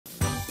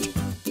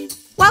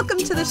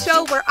Welcome to the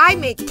show where I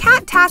make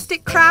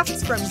cat-tastic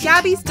crafts from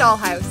Gabby's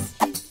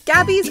Dollhouse.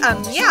 Gabby's A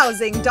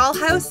Meowsing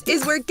Dollhouse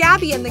is where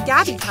Gabby and the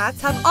Gabby Cats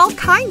have all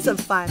kinds of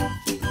fun.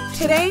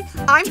 Today,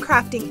 I'm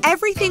crafting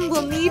everything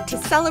we'll need to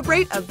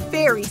celebrate a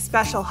very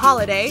special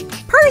holiday,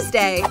 Purrs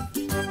Day.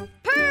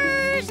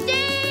 Purrs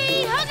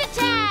Day Hug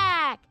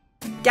Attack!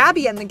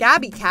 Gabby and the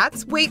Gabby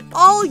Cats wait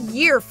all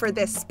year for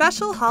this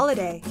special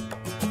holiday.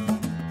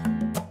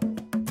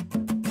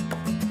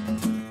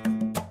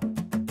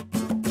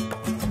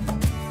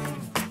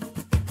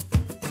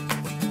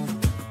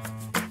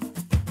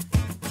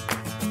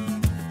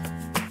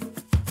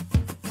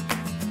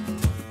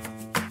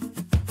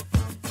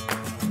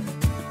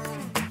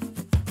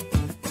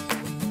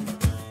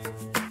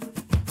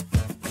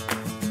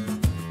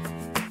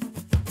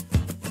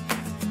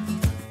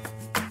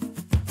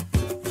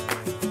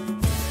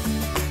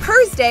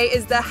 Purrs Day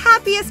is the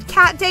happiest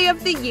cat day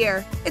of the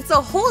year. It's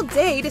a whole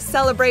day to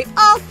celebrate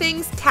all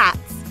things cats.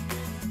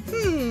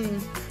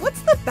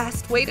 What's the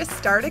best way to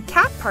start a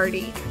cat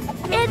party?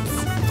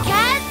 It's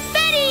Cat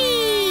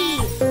Betty!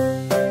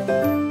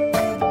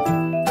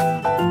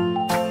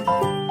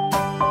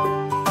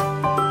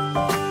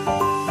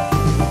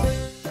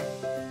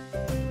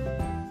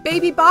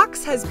 Baby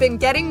Box has been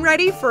getting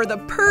ready for the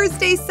Purrs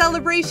Day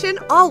celebration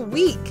all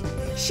week.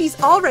 She's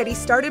already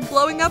started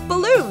blowing up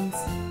balloons.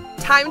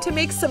 Time to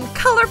make some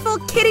colorful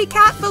kitty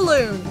cat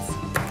balloons.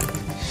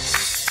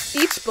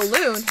 Each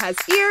balloon has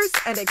ears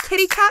and a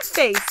kitty cat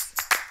face.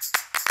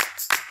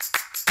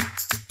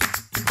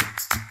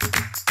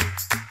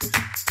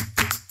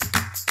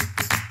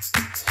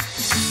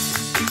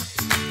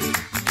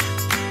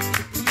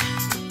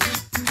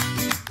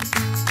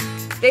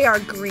 They are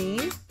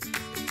green,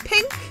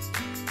 pink,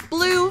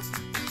 blue,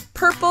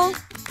 purple,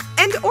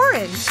 and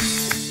orange.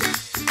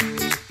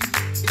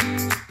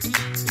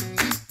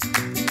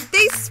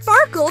 They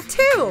sparkle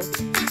too!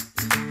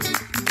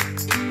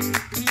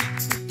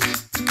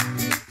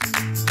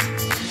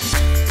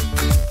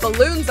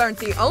 Balloons aren't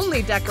the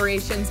only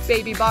decorations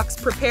Baby Box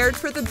prepared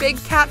for the big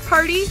cat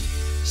party.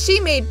 She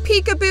made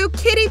peekaboo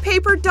kitty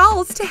paper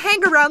dolls to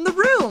hang around the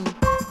room.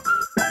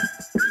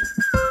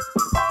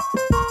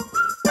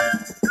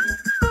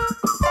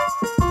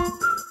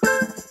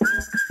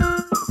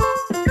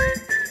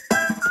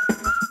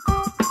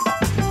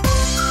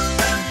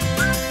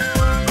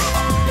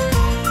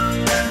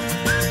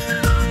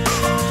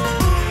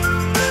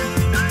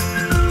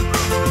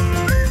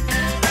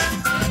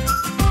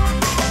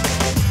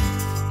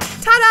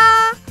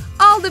 Ta-da!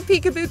 All the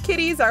peekaboo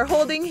kitties are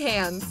holding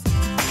hands.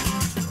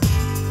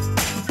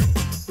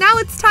 Now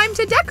it's time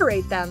to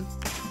decorate them.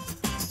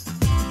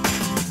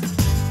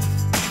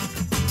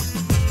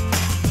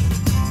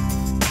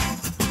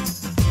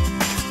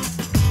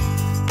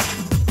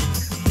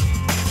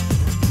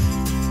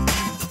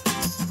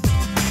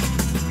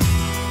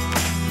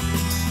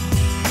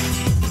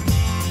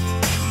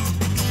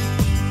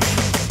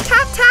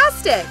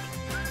 Cat-tastic!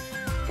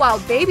 While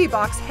Baby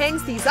Box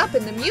hangs these up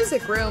in the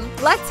music room,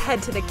 let's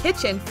head to the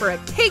kitchen for a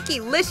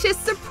cakey-licious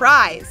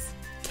surprise.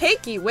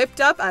 Cakey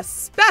whipped up a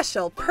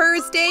special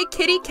Purrs Day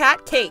kitty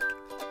cat cake.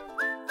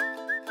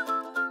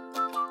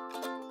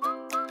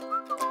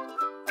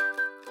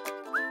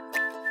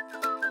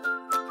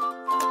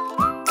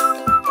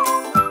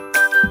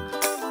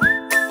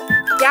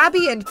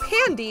 Gabby and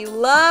Pandy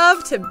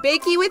love to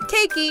bakey with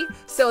Cakey,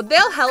 so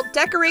they'll help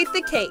decorate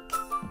the cake.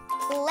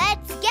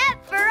 Let's get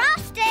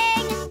frosting!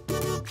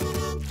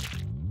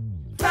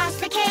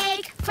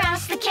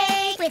 Frost the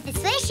cake, with a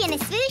swish and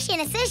a swoosh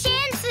and a swish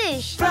and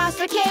swoosh. Frost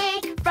the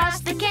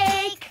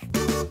cake.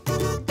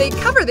 They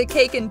cover the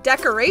cake in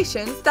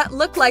decorations that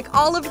look like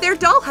all of their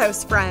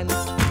dollhouse friends.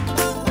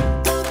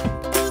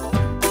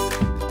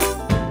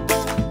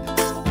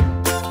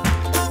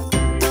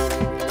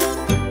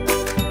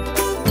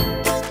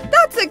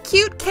 That's a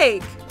cute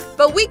cake,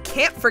 but we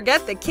can't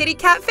forget the kitty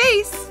cat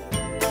face.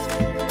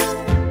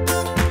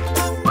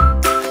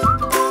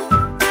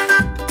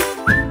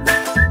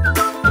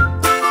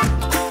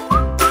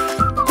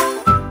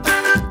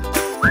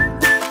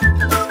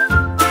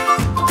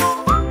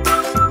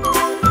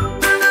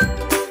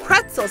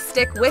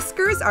 Stick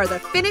whiskers are the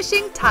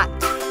finishing touch.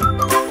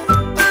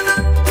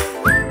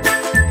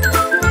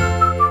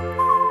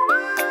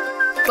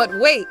 But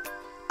wait,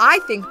 I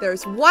think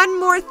there's one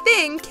more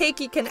thing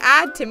Cakey can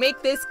add to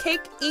make this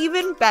cake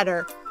even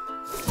better.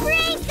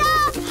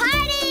 Sprinkle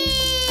party!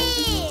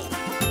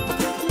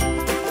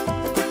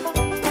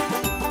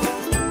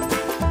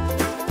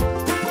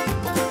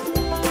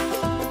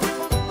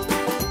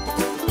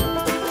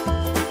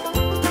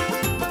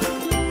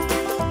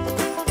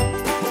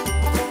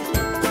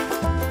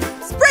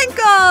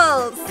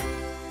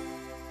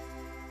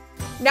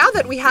 Now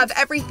that we have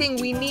everything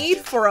we need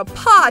for a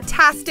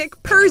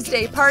paw-tastic Purrs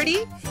Day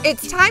party,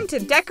 it's time to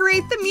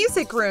decorate the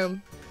music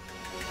room.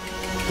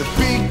 The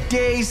big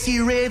day's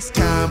here, it's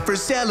time for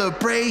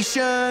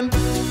celebration.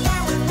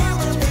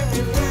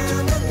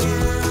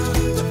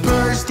 The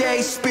Purrs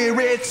Day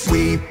spirit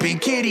sweeping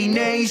Kitty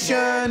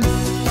Nation.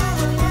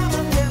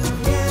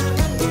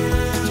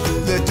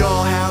 The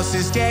dollhouse house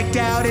is decked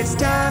out, it's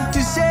time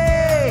to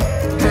say,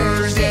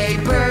 Thursday,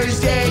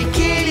 Thursday,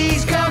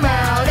 kitties come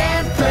out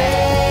and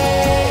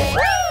play.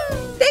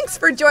 Thanks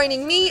for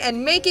joining me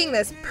and making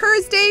this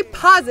Thursday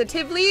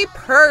positively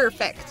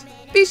perfect.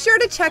 Be sure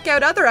to check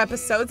out other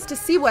episodes to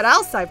see what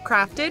else I've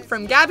crafted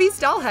from Gabby's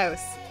Dollhouse.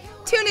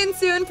 Tune in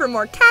soon for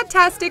more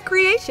cat-tastic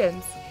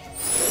creations.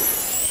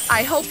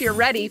 I hope you're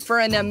ready for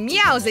an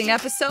amusing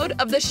episode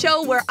of the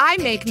show where I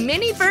make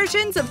mini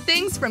versions of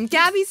things from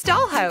Gabby's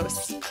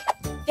Dollhouse.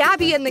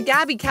 Gabby and the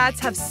Gabby Cats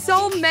have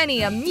so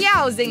many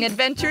amusing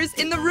adventures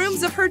in the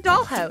rooms of her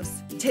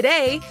dollhouse.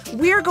 Today,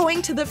 we're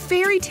going to the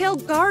fairy tale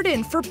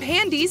garden for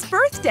Pandy's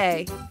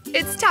birthday.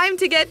 It's time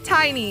to get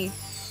tiny.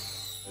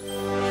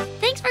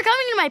 Thanks for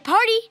coming to my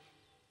party.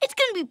 It's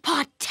gonna be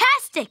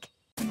pot-tastic.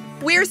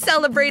 We're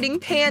celebrating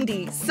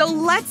Pandy, so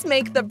let's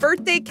make the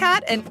birthday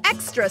cat an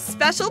extra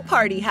special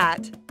party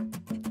hat.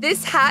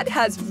 This hat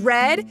has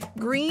red,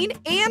 green,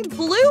 and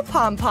blue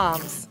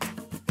pom-poms.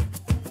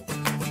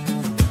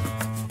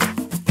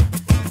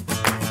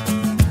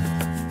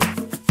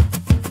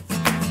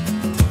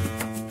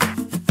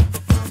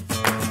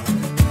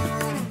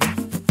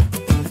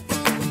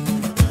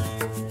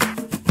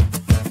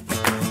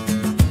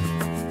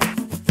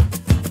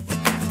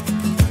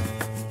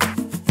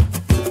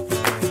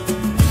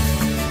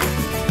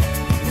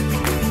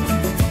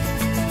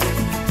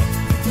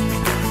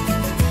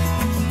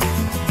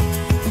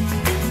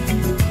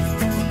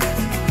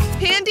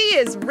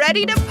 Is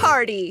ready to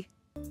party.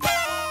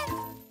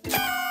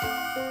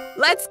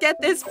 Let's get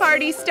this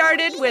party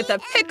started with a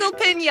pickle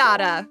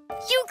piñata.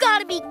 You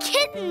gotta be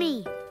kidding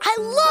me. I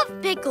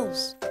love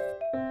pickles.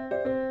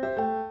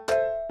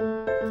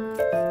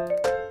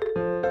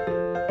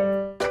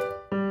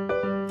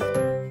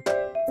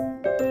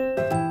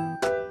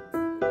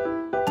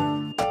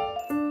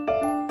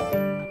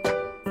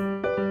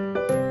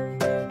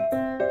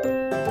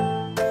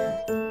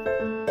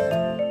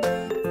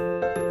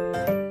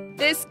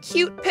 This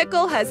cute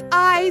pickle has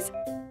eyes,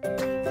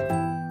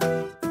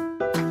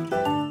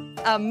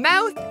 a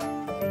mouth,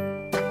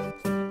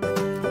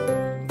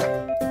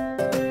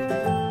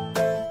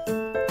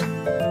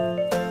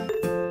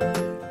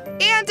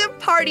 and a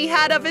party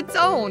hat of its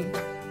own.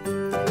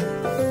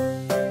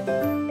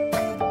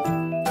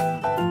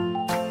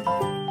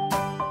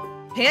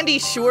 Pandy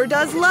sure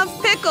does love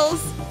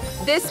pickles.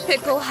 This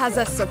pickle has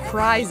a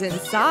surprise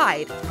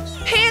inside.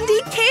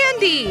 Pandy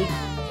candy!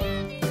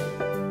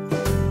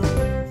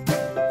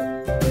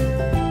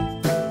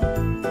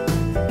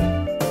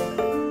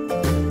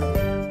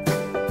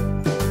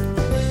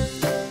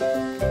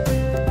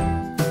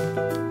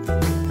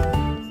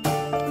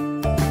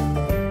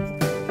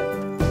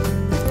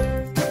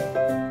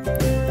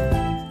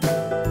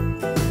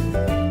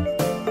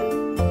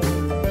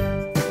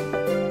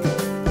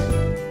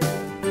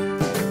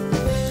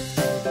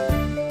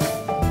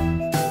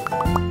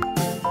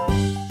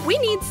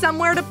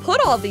 Somewhere to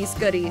put all these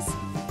goodies.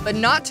 But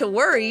not to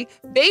worry,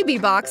 Baby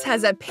Box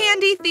has a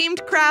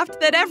Pandy-themed craft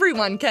that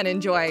everyone can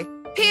enjoy.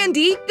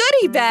 Pandy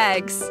goodie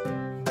bags!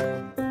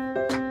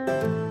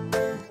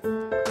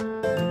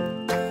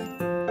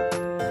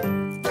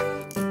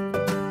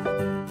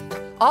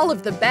 All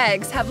of the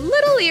bags have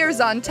little ears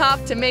on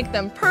top to make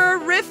them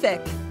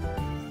purrific.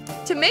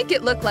 To make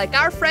it look like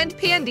our friend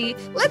Pandy,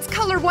 let's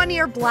color one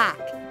ear black.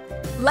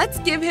 Let's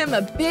give him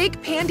a big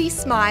Pandy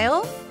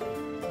smile,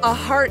 a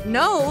heart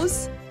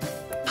nose,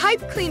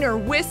 pipe cleaner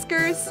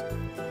whiskers,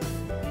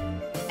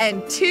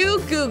 and 2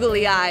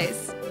 googly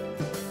eyes.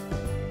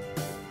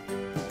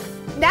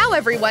 Now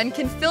everyone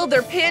can fill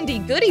their Pandy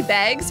goodie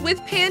bags with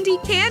Pandy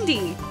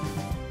candy.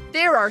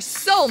 There are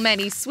so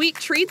many sweet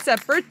treats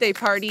at birthday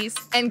parties,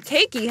 and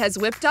Cakey has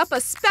whipped up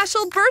a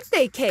special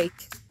birthday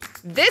cake.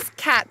 This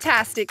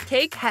cat-tastic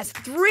cake has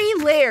 3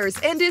 layers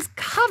and is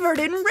covered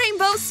in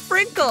rainbow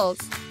sprinkles.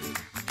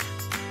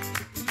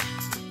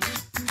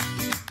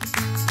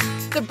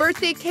 The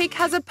birthday cake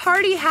has a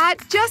party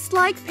hat just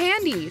like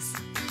Pandy's.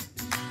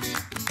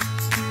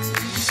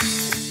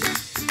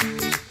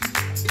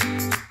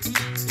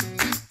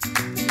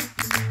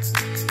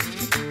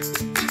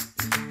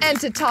 And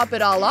to top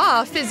it all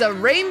off is a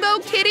rainbow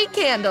kitty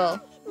candle.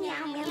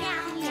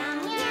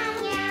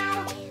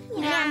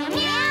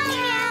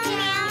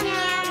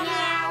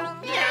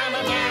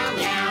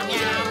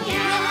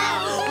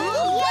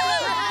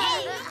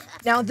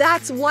 Now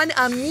that's one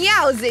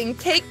amusing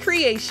cake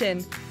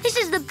creation. This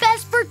is the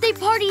best birthday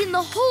party in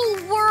the whole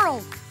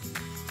world.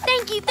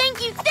 Thank you, thank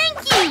you, thank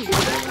you!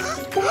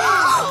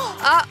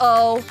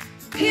 Uh-oh.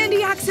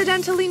 Pandy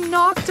accidentally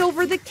knocked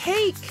over the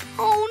cake.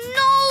 Oh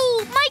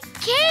no, my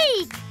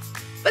cake!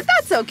 But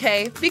that's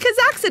okay, because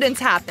accidents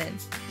happen.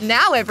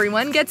 Now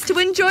everyone gets to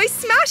enjoy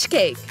smash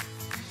cake.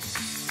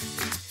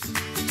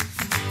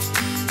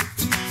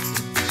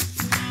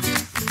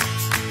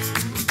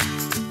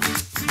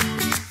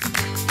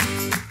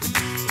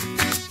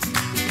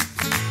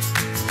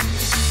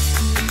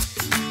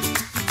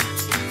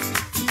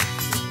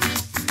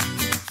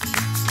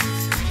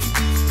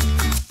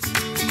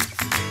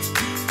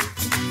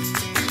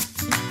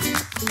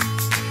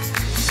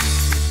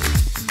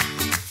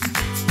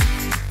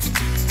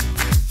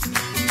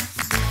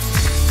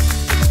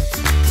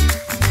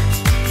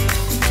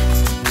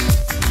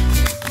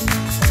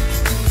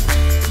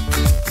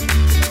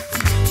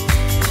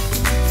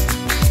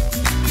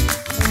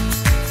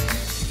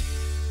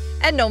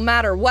 And no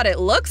matter what it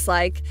looks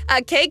like,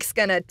 a cake's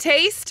gonna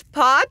taste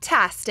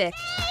paw-tastic.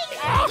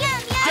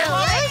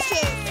 Delicious!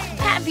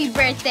 Happy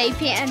birthday,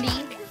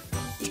 Pandy.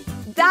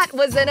 That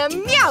was an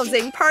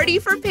ameowsing party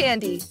for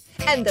Pandy.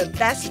 And the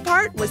best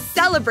part was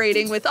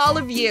celebrating with all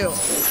of you.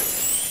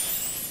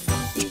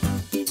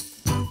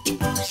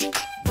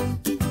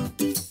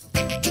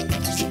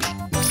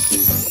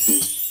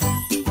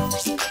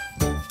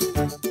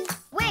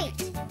 Wait,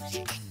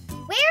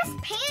 where's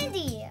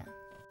Pandy?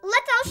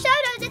 Let's all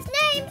shout out its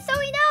name so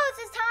he knows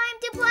it's time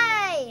to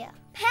play.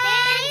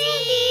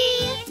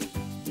 Pandy!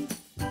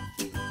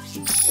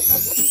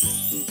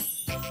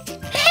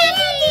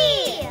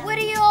 Pandy! What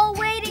are you all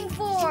waiting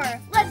for?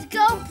 Let's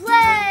go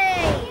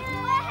play!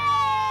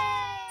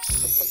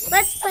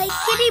 Let's play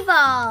kitty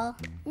ball.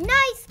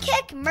 Nice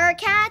kick,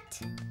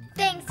 Mercat.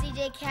 Thanks,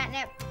 CJ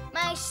Catnip.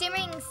 My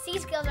shimmering sea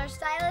skills are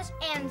stylish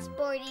and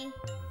sporty.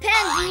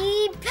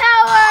 Pandy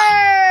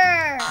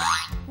power!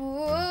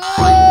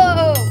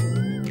 Whoa!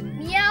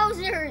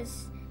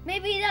 Meowsers!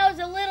 Maybe that was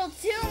a little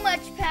too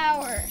much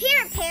power.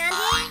 Here,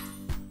 Pandy.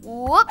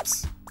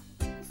 Whoops!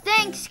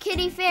 Thanks,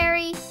 Kitty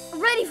Fairy.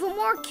 Ready for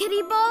more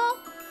kitty ball?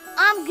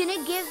 I'm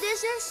gonna give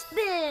this a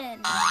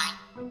spin.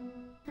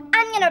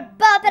 I'm gonna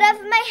bop it off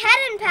of my head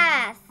and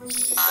pass.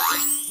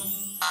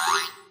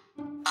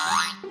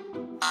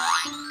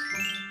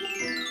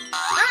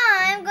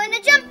 I'm gonna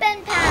jump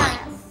and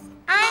pass.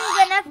 I'm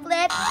gonna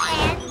flip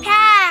and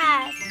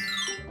pass.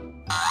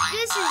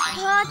 This is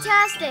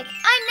paw-tastic.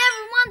 I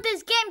never want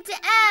this game to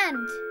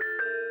end.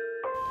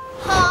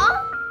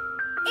 Huh?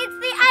 It's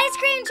the ice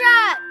cream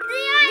truck.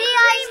 The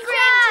ice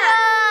cream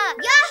truck!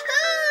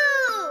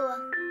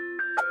 Yahoo!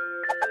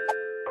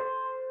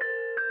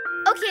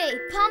 Okay,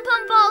 Pom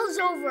Pom Ball is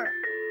over.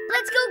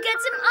 Let's go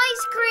get some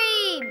ice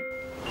cream.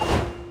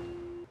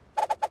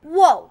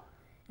 Whoa,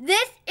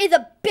 this is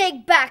a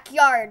big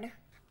backyard.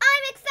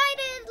 I'm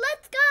excited.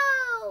 Let's go.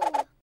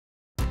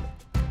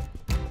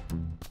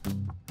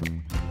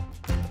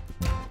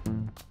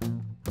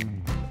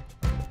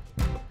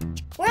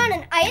 We're on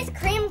an ice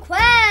cream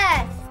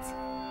quest.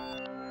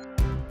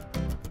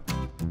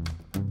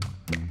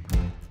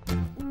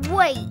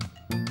 Wait,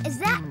 is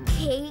that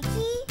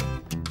Cakey?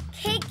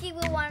 Cakey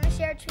will want to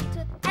share treats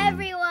with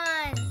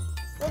everyone.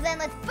 Well, then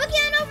let's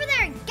boogie on over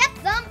there and get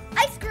some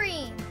ice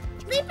cream.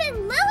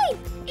 Leapin' Lily,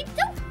 it's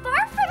so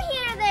far from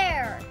here to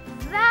there.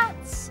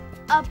 That's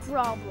a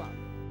problem.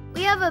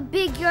 We have a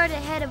big yard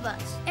ahead of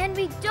us, and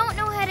we don't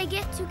know how to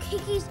get to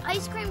Cakey's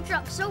ice cream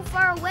truck so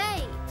far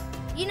away.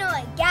 You know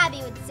what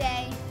Gabby would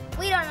say.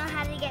 We don't know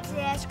how to get to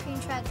the ice cream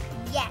truck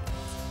yet.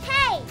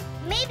 Hey,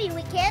 maybe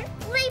we can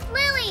leap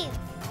lilies.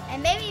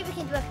 And maybe we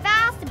can do a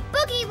fast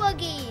boogie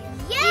woogie.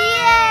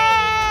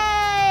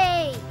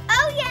 Yay!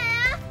 Oh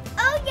yeah!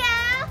 Oh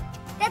yeah!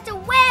 That's a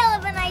whale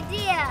of an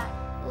idea.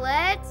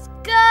 Let's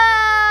go!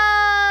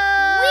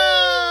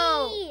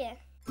 Whee!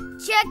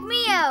 Check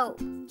me out.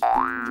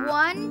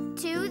 1,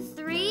 2,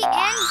 3,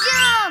 and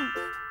jump!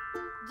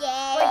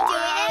 Yeah! We're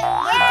doing it!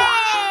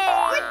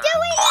 We're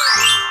doing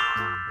it!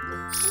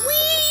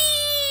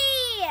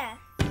 Whee!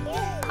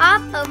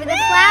 Hop over the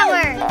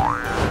flowers.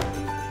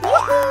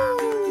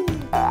 Woohoo!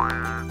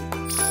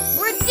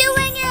 We're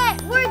doing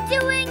it! We're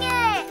doing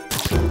it!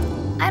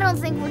 I don't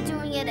think we're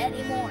doing it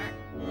anymore.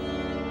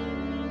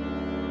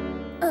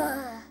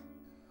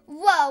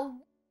 Whoa!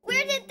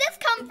 Where did this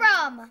come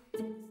from?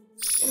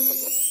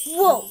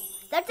 Whoa!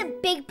 That's a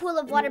big pool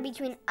of water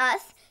between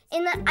us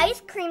and the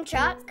ice cream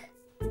truck.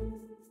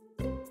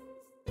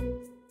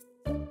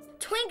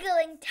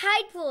 Twinkling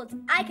tide pools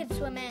I could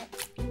swim in.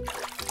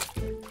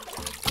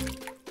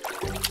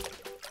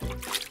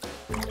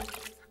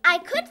 I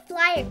could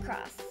fly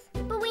across,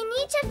 but we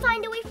need to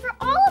find a way for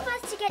all of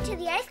us to get to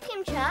the ice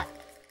cream truck.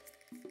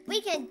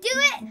 We can do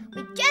it.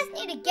 We just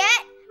need to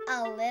get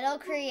a little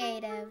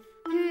creative.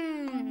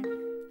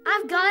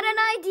 I've got an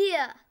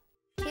idea.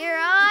 Here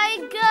I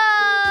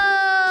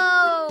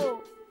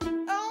go!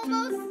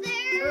 Almost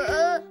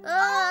there. Almost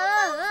there.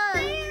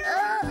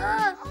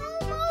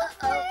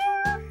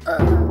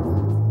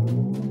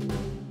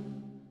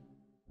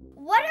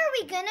 What are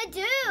we gonna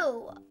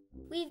do?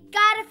 We've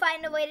got to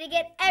find a way to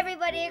get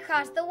everybody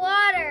across the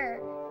water.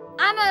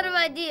 I'm out of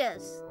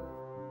ideas.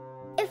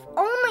 If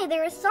only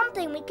there was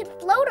something we could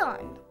float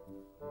on.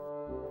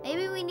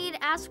 Maybe we need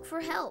to ask for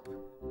help.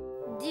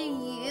 Do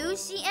you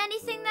see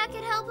anything that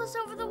could help us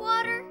over the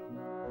water?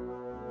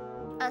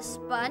 A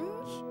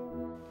sponge?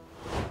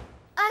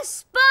 A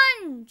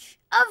sponge!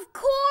 Of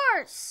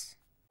course!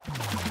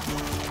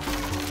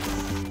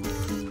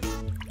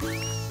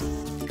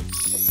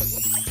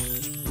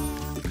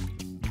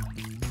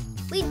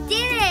 We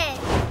did it!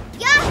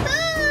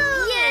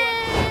 Yahoo!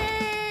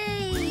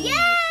 Yay!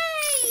 Yay!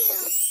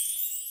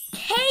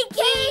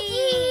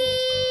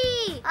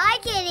 Cakey! Hi,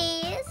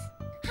 kitties.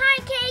 Hi,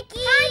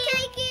 Cakey. Hi,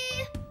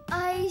 Cakey.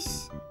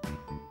 Ice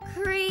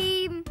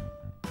cream.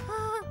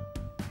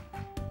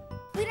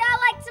 We'd all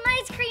like some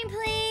ice cream,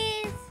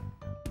 please.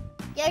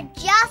 You're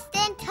just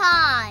in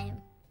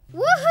time.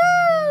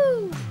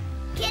 Woohoo!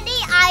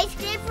 Kitty ice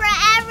cream for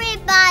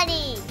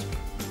everybody.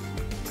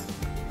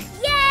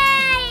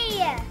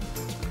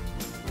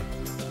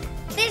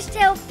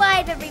 Show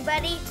 5,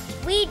 everybody.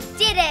 We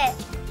did it.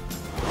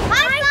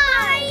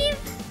 High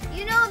 5!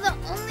 You know the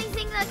only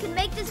thing that can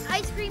make this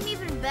ice cream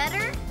even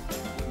better?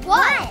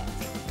 What?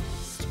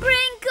 Sprinkles!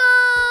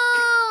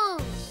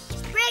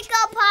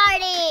 Sprinkle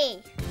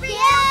party! Yay!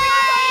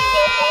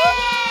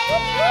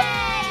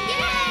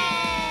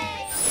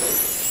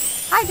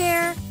 Hi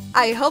there!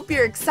 I hope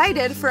you're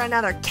excited for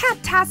another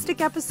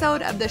cat-tastic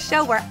episode of the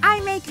show where I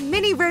make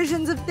mini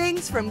versions of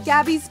things from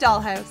Gabby's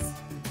Dollhouse.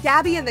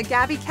 Gabby and the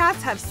Gabby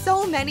Cats have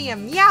so many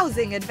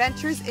meowsing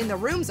adventures in the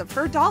rooms of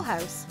her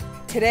dollhouse.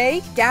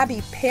 Today,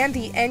 Gabby,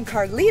 Pandy, and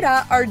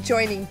Carlita are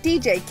joining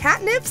DJ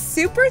Catnip's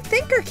Super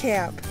Thinker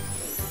Camp.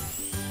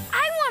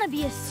 I want to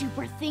be a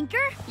super thinker.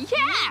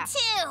 Yeah! Me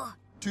too!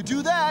 To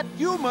do that,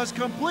 you must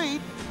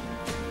complete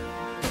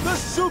the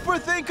Super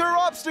Thinker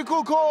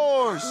Obstacle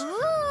Course!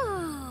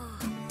 Ooh.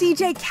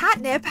 DJ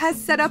Catnip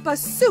has set up a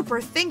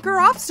Super Thinker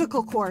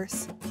obstacle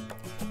course.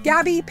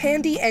 Gabby,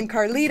 Pandy, and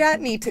Carlita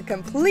need to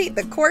complete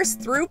the course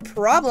through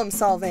problem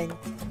solving.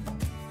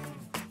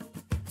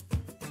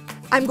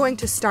 I'm going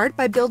to start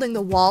by building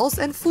the walls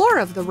and floor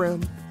of the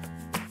room.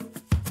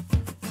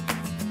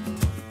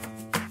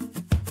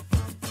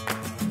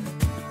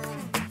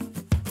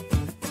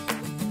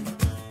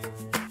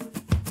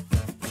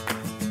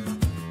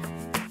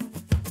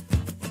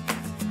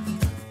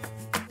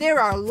 There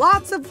are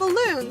lots of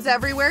balloons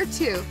everywhere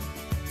too.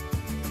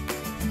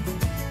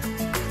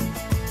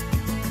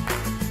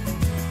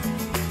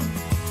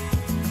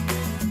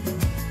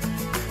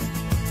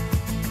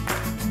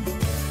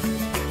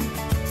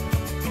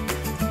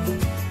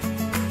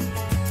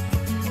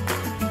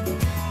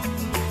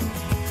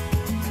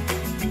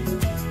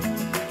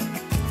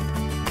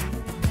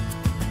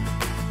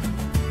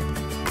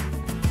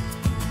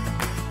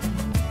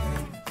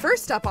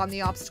 First up on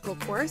the obstacle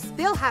course,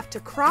 they'll have to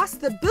cross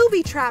the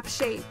booby trap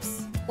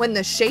shapes. When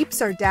the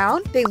shapes are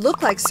down, they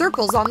look like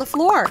circles on the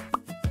floor.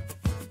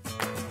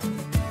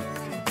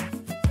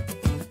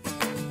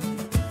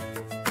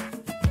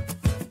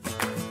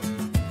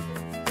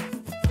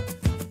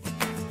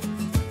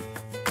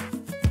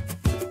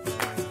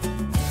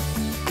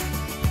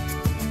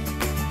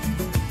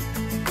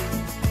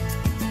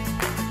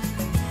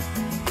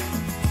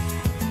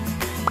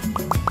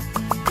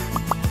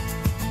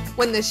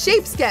 When the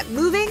shapes get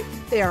moving,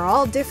 they are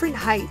all different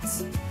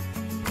heights.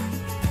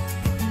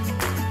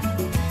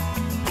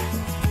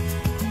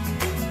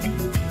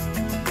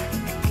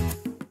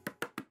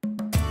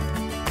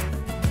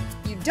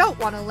 You don't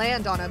want to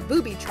land on a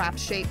booby trap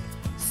shape.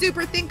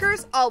 Super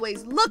thinkers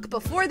always look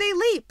before they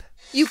leap.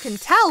 You can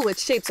tell which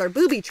shapes are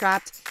booby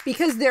trapped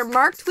because they're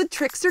marked with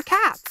trickster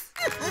cats.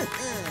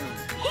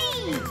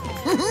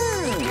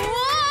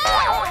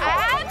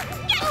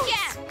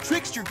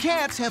 Trickster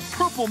cats have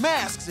purple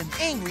masks and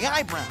angry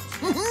eyebrows.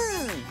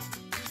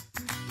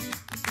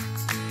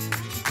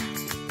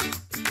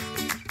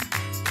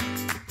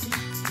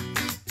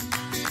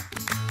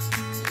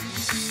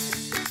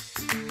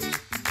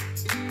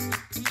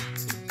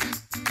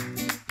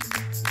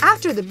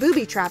 After the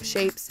booby trap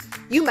shapes,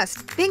 you must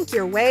think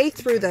your way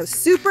through those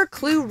super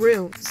clue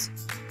rooms.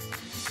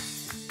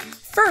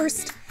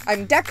 First,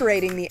 I'm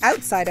decorating the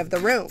outside of the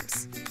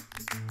rooms.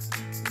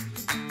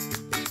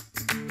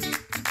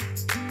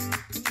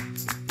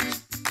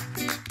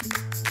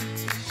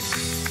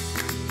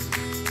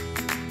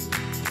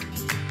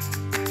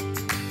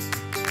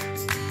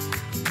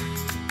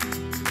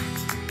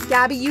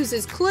 Gabby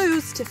uses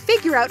clues to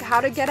figure out how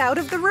to get out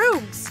of the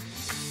rooms.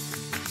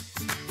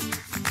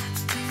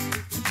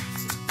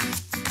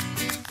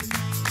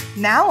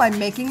 Now I'm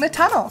making the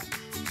tunnel.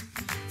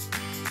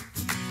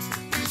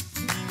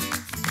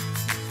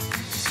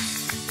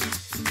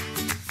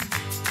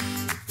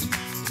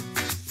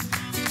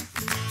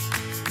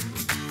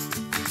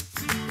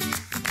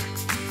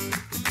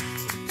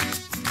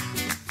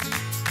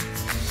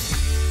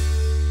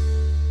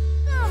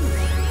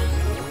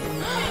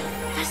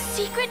 The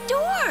secret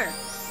door!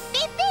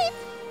 Beep, beep!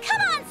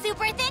 Come on,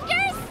 Super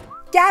Thinkers!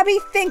 Gabby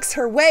thinks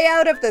her way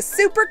out of the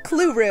super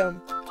clue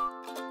room.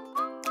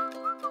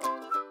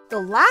 The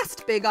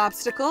last big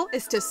obstacle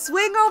is to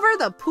swing over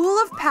the pool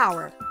of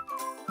power.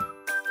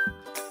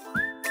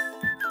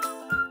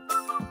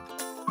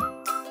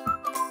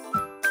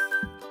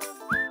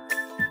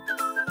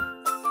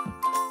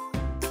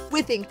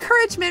 With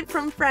encouragement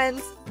from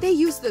friends, they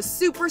use the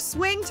super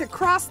swing to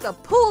cross the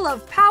pool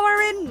of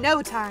power in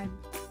no time.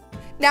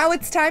 Now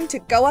it's time to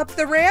go up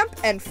the ramp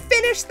and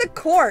finish the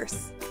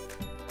course.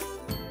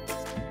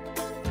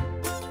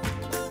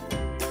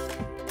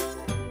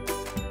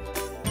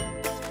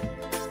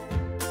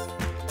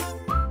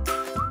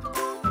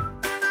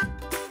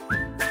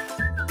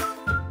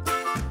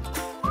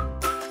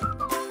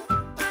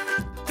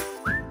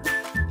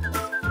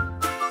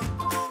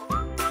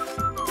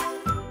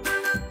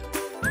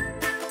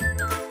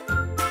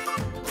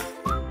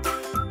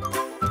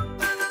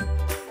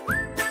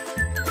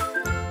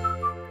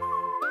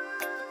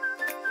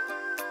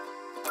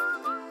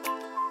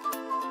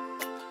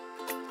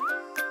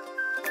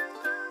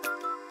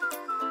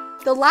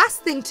 The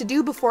last thing to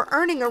do before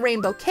earning a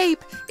rainbow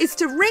cape is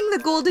to ring the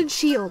golden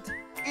shield.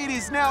 It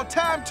is now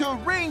time to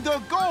ring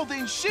the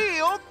golden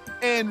shield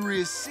and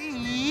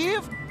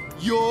receive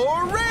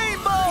your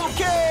rainbow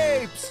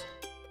capes!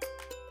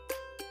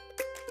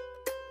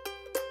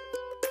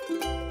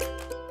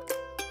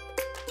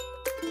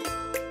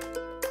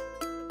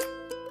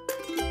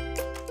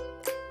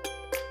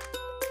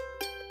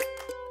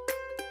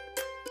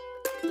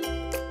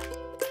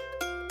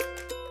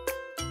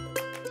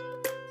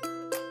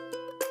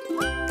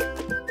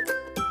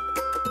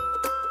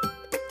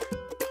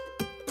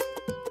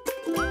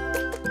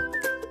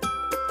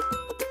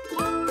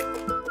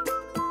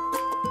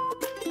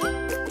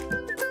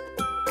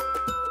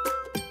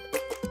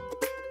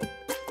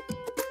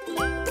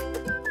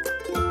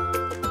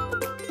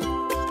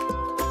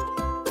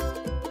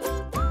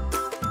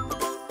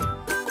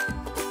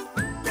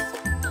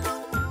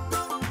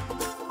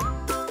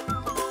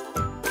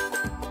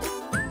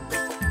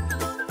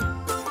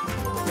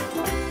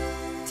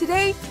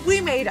 Today,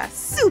 we made a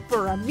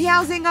super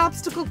amusing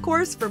obstacle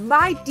course for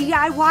my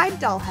DIY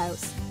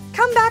dollhouse.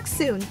 Come back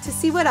soon to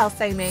see what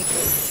else I make.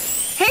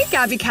 Hey,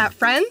 Gabby Cat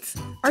friends!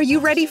 Are you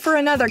ready for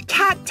another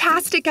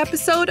cat-tastic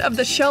episode of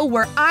the show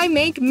where I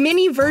make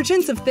mini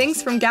versions of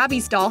things from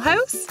Gabby's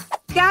dollhouse?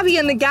 Gabby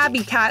and the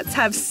Gabby Cats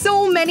have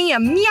so many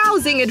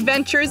amusing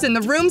adventures in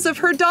the rooms of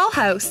her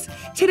dollhouse.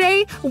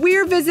 Today,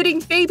 we're visiting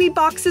Baby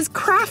Box's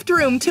craft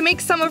room to make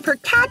some of her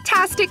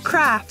cat-tastic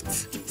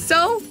crafts.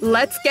 So,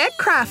 let's get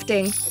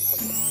crafting.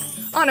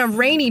 On a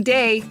rainy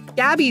day,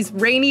 Gabby's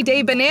rainy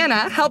day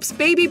banana helps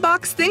Baby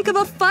Box think of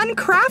a fun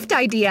craft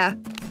idea.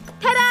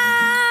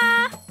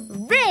 Ta-da!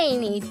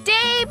 Rainy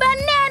day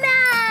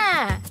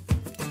banana!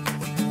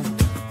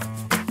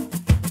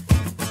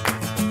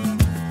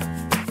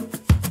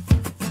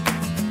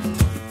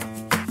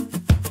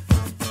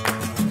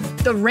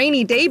 The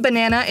rainy day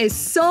banana is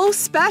so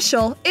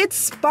special, it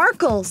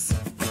sparkles.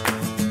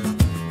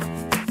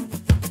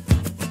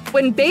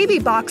 When Baby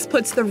Box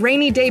puts the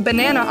rainy day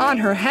banana on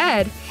her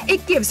head,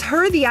 it gives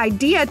her the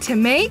idea to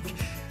make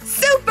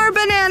Super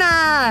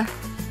Banana!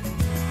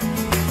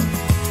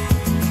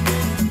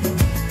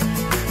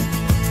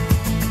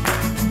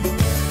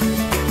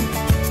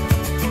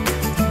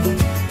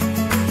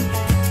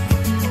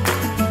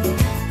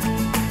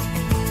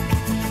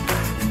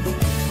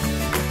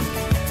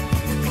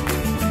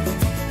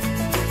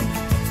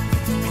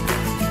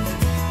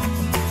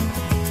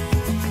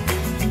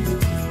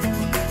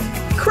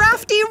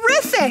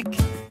 Crafty-rific!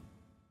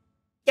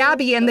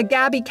 Gabby and the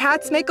Gabby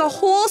Cats make a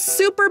whole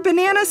Super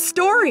Banana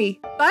story.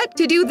 But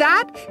to do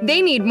that,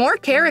 they need more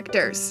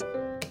characters.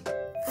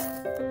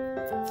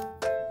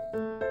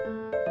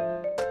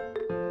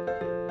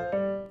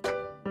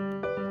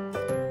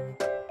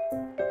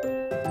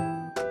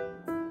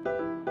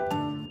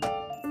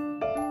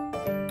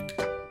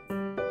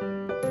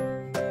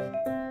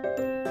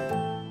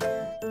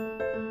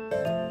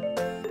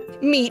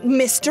 Meet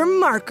Mr.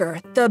 Marker,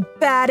 the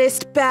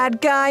baddest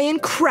bad guy in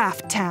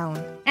Craft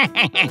Town. And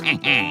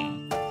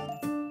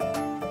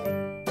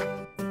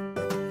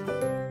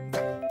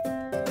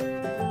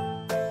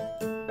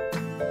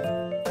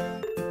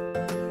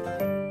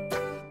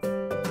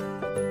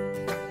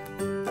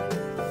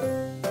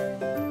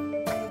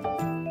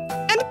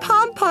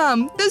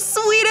Pom-Pom, the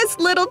sweetest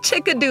little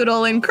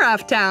chickadoodle in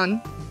Craft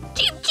Town.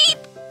 Cheep, cheep!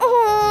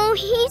 Oh,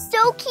 he's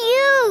so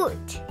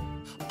cute!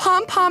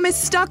 Pom-Pom is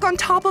stuck on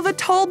top of a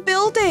tall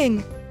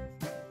building.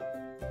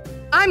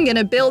 I'm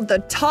gonna build the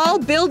tall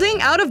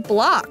building out of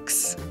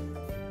blocks.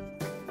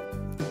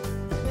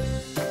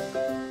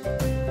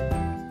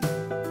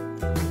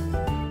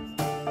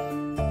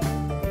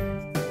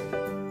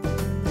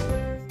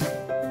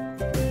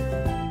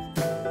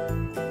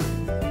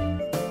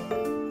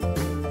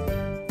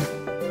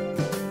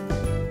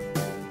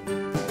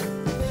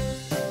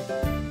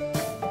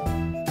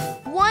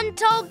 One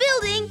tall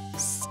building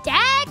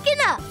stacking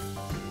up.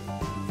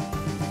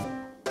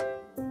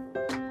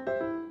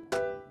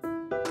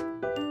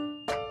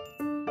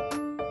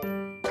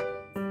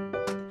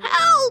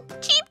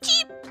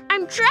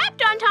 I'm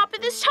trapped on top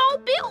of this tall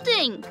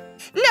building.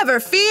 Never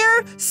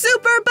fear,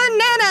 Super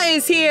Banana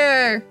is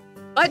here!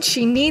 But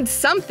she needs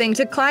something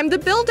to climb the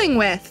building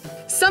with.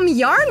 Some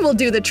yarn will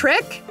do the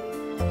trick.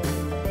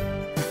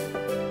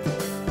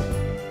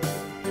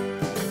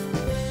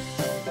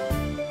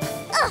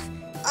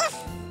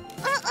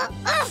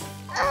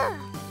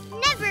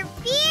 Never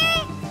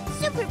fear,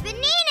 Super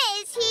Banana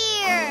is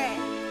here.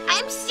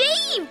 I'm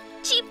saved!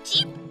 Cheep,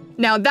 cheep.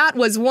 Now that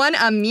was one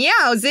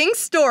amusing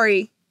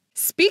story.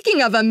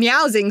 Speaking of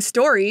amusing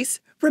stories,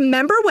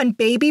 remember when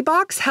Baby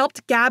Box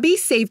helped Gabby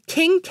save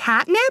King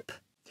Catnip?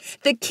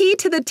 The key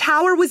to the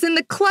tower was in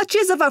the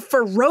clutches of a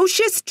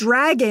ferocious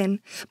dragon,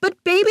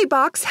 but Baby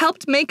Box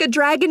helped make a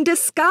dragon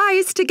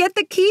disguise to get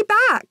the key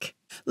back.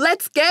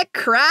 Let's get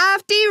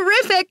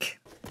crafty-rific!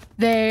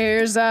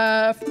 There's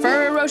a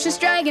ferocious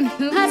dragon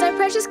who has our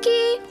precious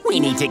key. We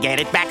need to get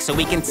it back so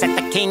we can set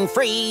the king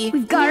free.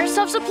 We've got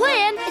ourselves a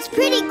plan. It's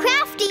pretty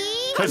crafty.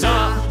 Huzzah,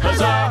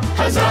 huzzah,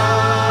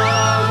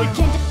 huzzah! We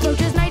can't approach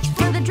his knights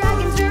for the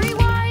dragon's very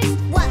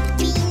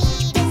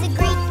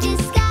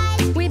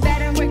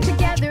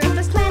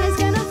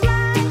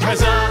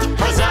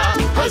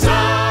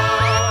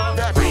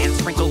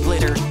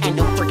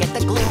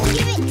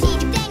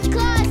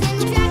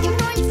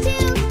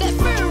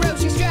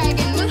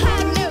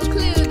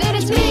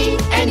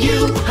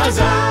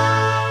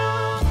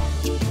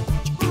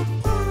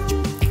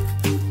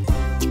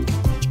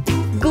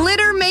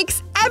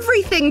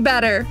getting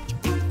better.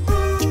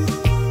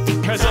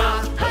 Huzzah,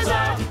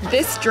 huzzah.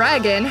 This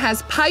dragon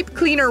has pipe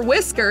cleaner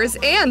whiskers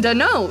and a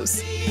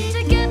nose.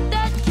 To get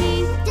that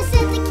key. To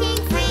set the king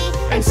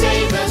free. And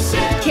save us.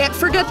 Can't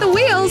forget the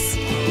wheels.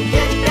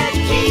 Get that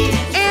key.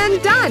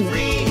 And done.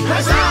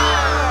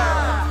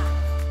 Huzzah!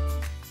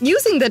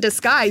 Using the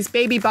disguise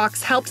Baby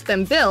Box helped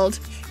them build,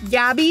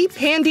 Gabby,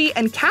 Pandy,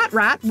 and Cat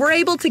Rat were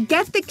able to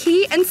get the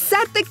key and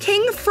set the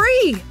king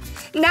free.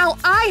 Now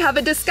I have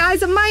a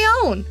disguise of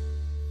my own.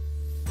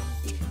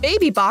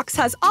 Baby Box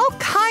has all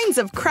kinds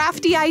of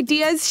crafty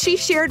ideas she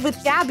shared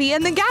with Gabby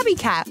and the Gabby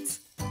Cats.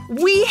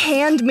 We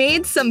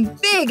handmade some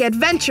big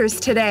adventures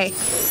today.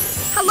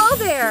 Hello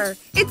there!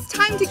 It's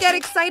time to get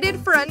excited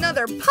for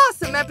another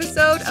possum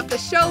episode of the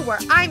show where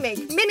I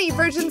make mini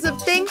versions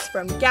of things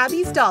from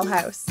Gabby's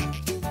Dollhouse.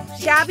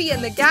 Gabby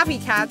and the Gabby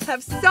Cats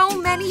have so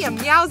many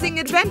meowsing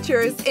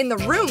adventures in the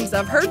rooms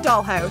of her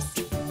dollhouse.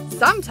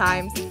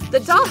 Sometimes, the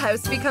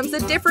dollhouse becomes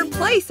a different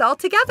place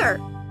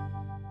altogether.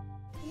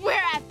 We're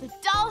at the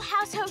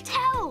Dollhouse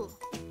Hotel.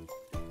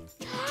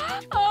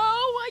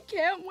 Oh, I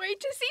can't wait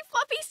to see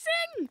Fluffy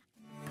sing.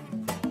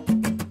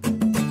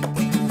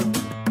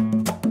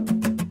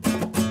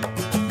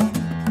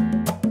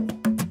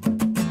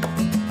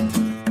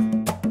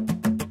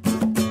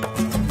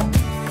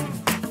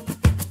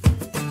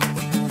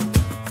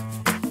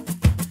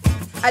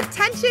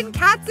 Attention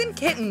cats and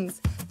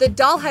kittens! The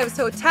Dollhouse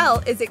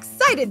Hotel is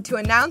excited to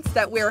announce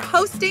that we're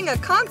hosting a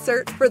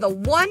concert for the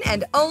one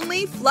and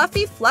only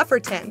Fluffy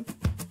Flufferton.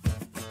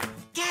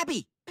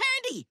 Gabby,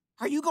 Pandy,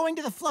 are you going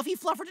to the Fluffy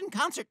Flufferton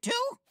concert too?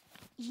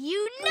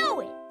 You know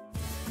it.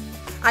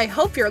 I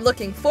hope you're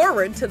looking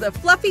forward to the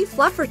Fluffy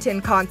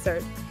Flufferton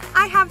concert.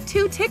 I have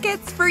 2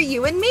 tickets for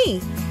you and me.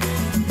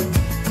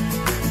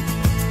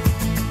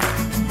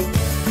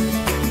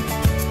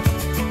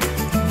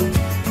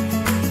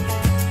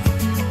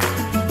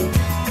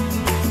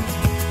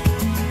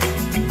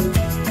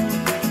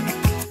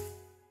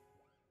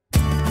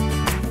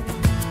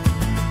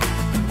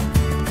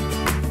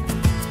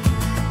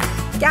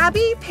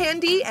 Gabby,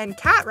 Pandy, and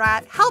Cat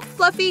Rat help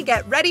Fluffy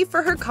get ready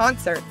for her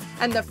concert,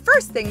 and the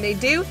first thing they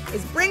do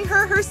is bring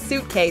her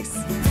suitcase.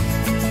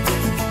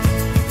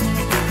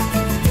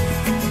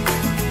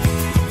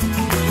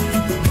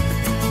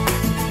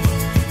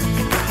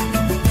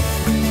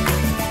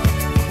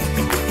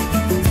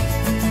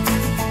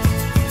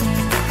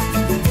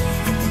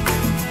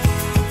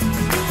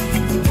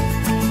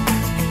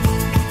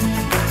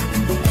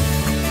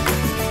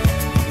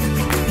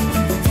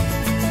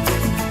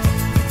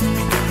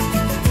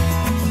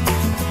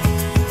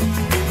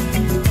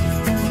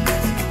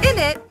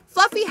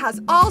 Fluffy has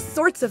all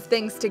sorts of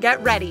things to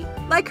get ready,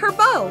 like her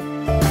bow.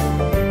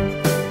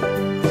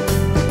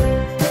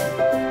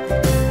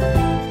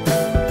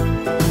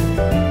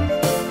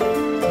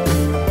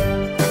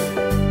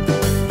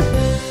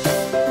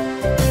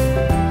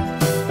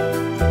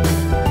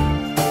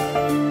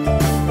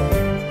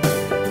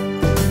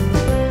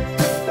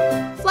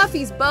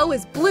 Fluffy's bow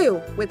is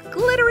blue with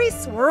glittery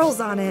swirls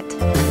on it.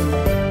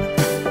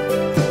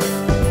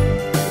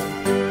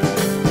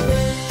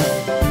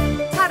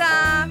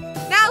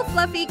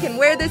 Fluffy can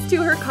wear this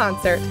to her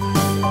concert.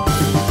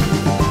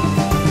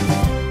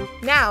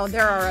 Now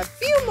there are a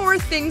few more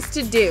things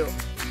to do,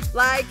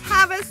 like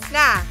have a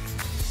snack.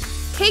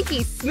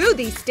 Cakey's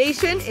Smoothie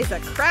Station is a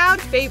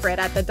crowd favorite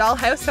at the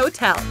Dollhouse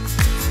Hotel.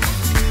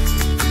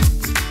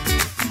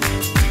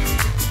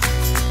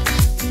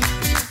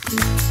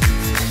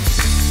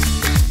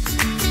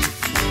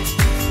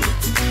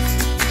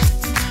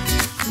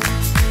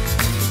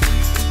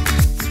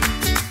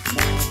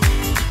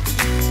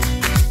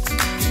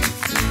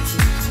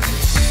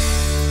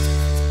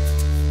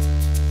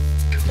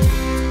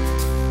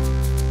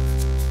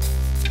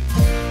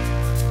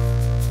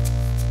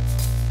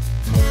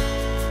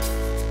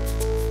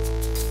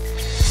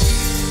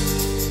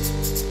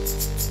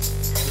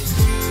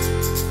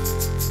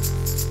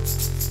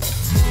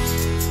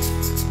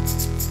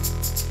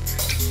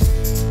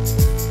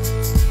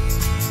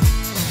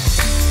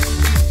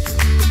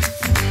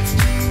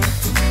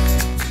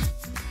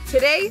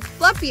 Today,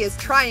 Fluffy is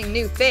trying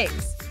new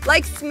things,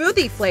 like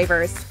smoothie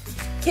flavors.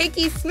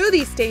 Cakey's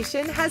Smoothie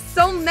Station has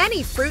so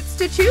many fruits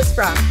to choose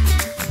from.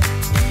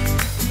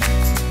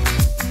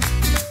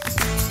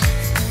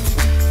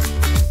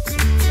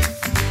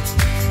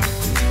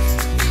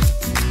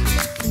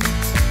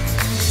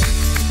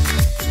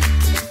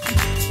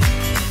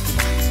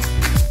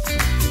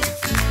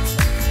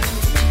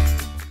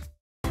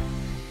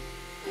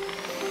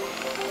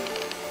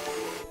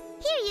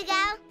 Here you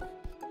go.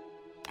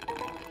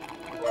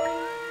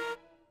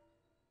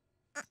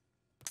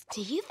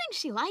 Do you think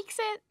she likes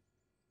it?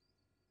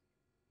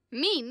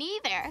 Me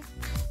neither.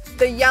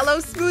 The yellow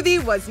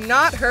smoothie was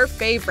not her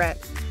favorite,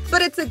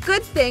 but it's a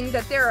good thing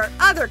that there are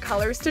other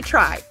colors to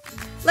try.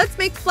 Let's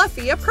make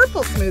Fluffy a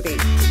purple smoothie.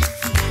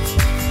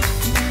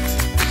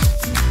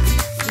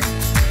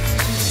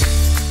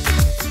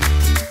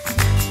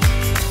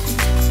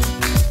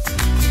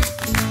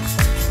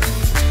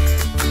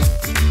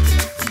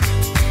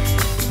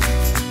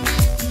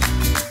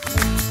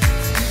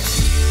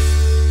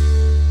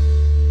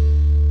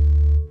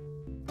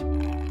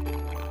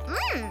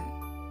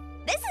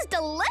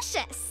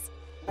 delicious!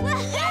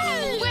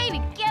 Way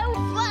to go,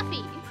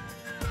 Fluffy!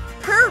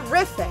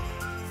 Terrific!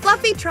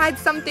 Fluffy tried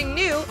something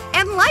new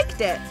and liked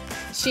it.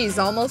 She's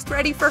almost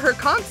ready for her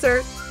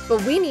concert,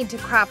 but we need to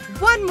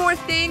craft one more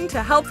thing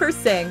to help her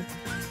sing.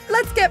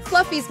 Let's get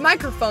Fluffy's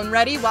microphone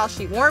ready while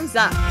she warms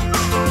up.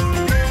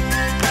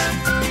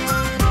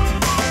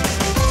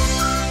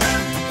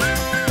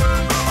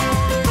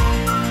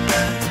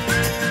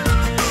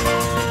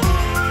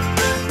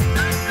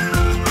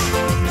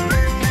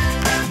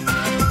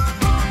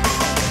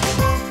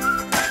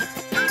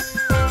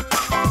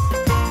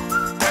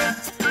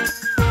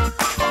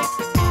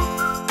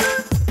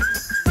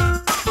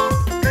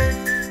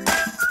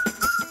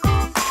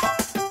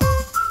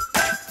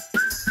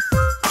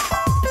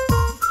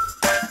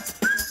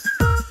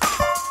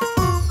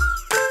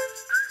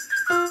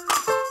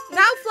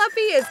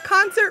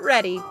 Concert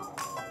ready.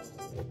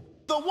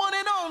 The one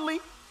and only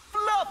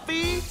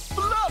Fluffy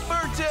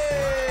Flufferton!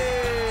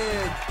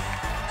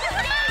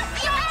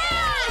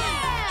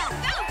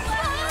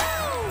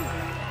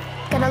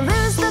 Gonna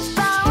lose the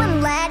flow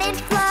and let it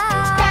flow.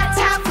 That's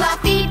how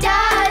Fluffy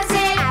does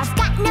it. I've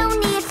got no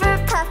need for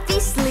puffy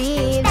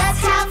sleeves. That's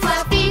how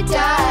Fluffy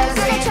does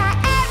it. Gonna try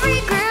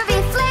every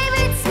groovy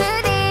flavored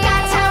smoothie.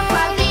 That's how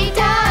Fluffy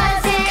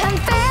does it. Come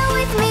fail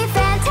with me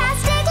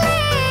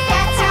fantastically.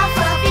 That's how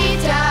Fluffy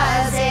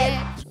does it.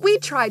 We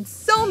tried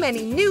so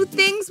many new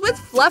things with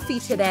Fluffy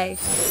today.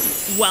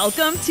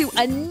 Welcome to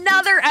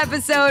another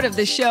episode of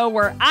the show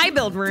where I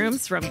build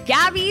rooms from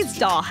Gabby's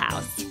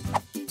Dollhouse.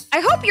 I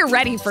hope you're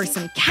ready for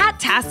some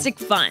cat-tastic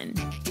fun.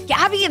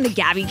 Gabby and the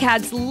Gabby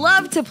Cats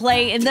love to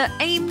play in the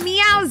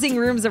meowsing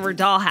rooms of her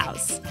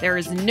dollhouse. There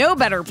is no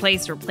better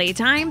place for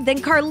playtime than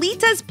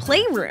Carlita's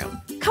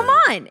playroom. Come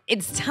on,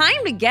 it's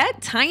time to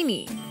get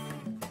tiny.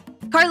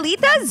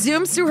 Carlita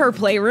zooms through her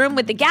playroom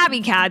with the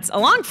Gabby Cats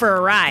along for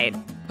a ride.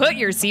 Put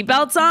your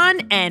seatbelts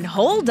on and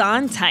hold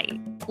on tight.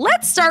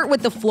 Let's start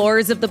with the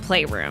floors of the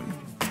playroom.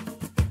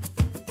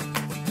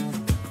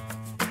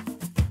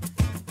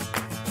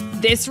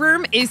 This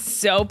room is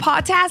so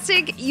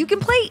paw-tastic, you can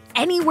play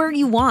anywhere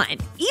you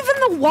want, even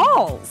the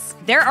walls.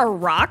 There are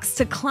rocks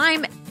to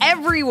climb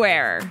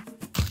everywhere.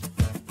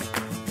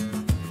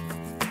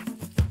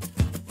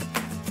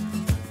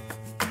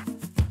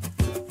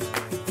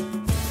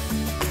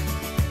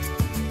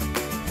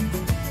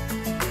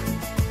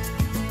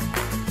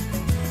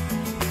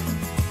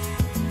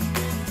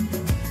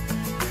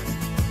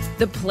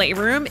 The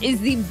playroom is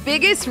the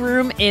biggest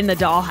room in the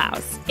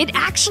dollhouse. It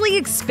actually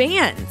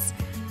expands.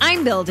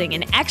 I'm building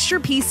an extra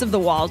piece of the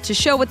wall to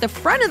show what the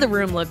front of the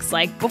room looks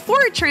like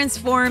before it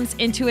transforms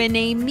into a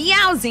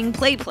meowsing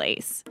play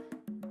place.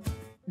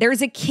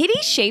 There's a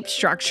kitty-shaped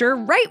structure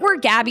right where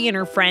Gabby and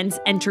her friends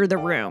enter the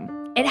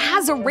room. It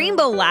has a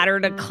rainbow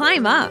ladder to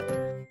climb up.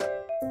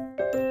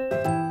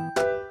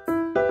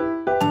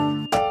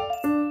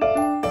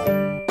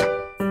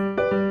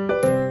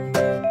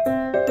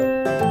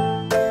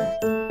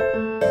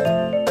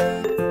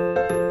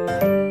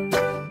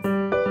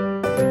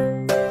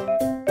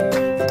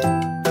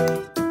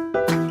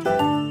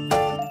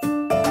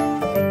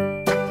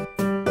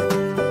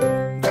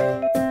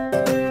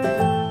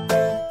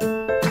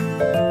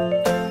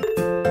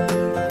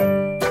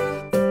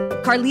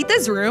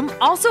 Carlita's room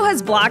also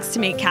has blocks to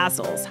make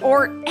castles,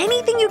 or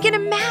anything you can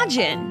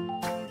imagine.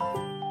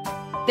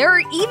 There are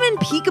even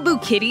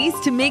peekaboo kitties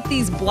to make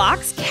these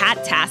blocks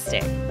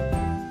cat-tastic.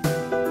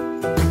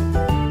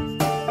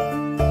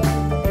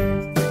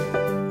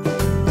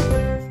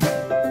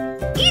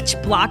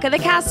 Each block of the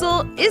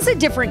castle is a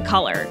different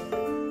color.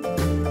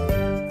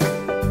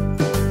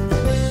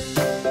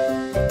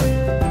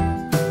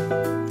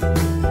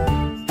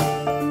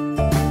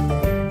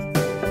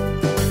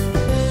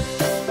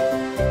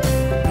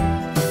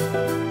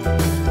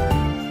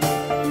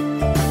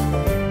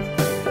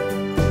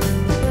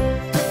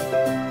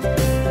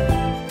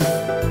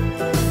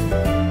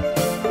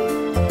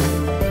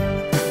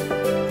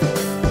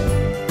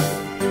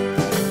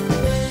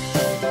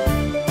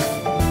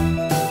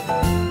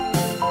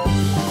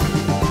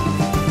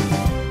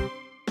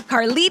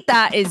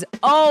 Carlita is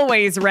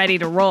always ready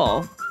to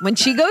roll. When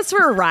she goes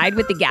for a ride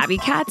with the Gabby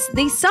Cats,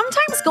 they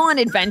sometimes go on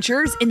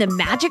adventures in the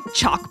magic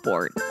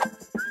chalkboard.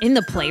 In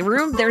the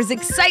playroom, there's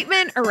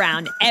excitement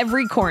around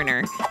every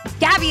corner.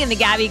 Gabby and the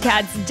Gabby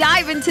Cats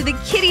dive into the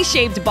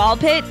kitty-shaped ball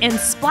pit and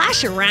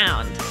splash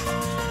around.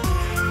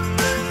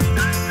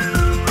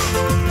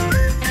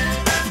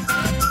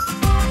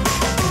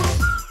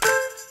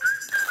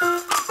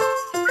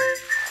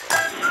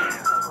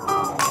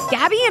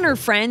 Gabby and her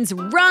friends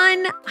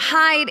run,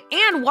 hide,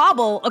 and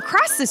wobble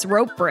across this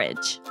rope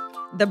bridge.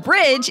 The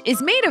bridge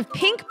is made of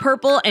pink,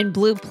 purple, and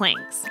blue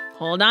planks.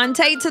 Hold on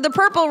tight to the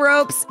purple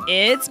ropes.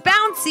 It's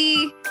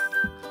bouncy.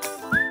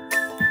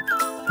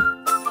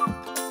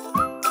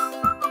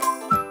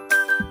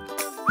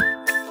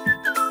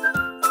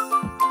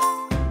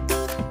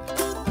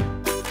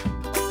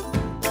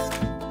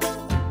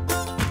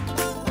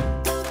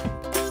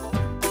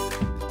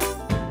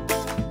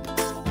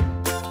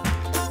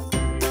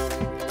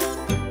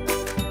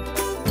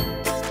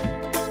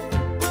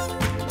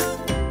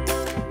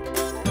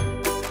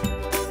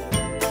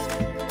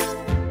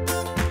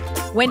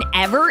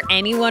 Whenever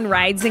anyone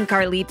rides in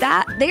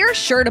Carlita, they are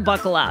sure to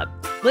buckle up.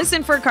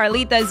 Listen for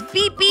Carlita's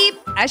beep beep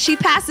as she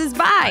passes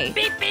by.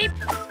 Beep beep.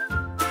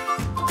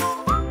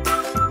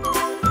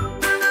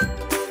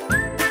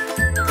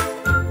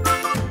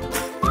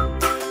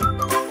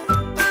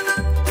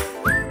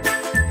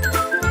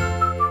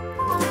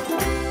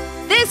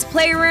 This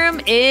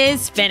playroom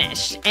is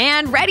finished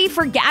and ready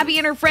for Gabby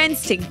and her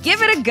friends to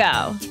give it a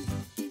go.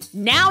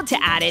 Now to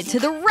add it to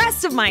the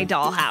rest of my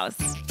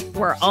dollhouse.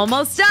 We're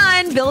almost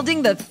done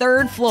building the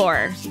 3rd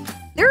floor.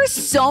 There is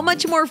so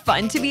much more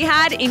fun to be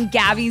had in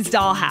Gabby's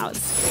dollhouse.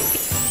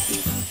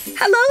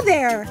 Hello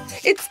there!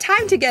 It's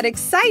time to get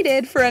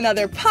excited for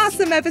another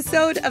possum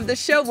episode of the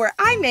show where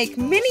I make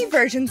mini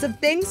versions of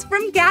things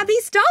from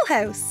Gabby's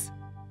dollhouse.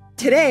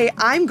 Today,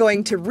 I'm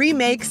going to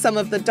remake some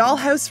of the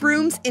dollhouse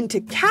rooms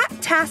into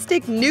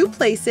cat-tastic new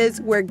places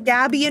where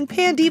Gabby and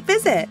Pandy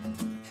visit.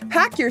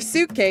 Pack your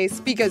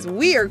suitcase because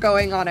we are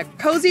going on a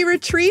cozy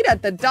retreat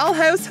at the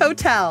Dollhouse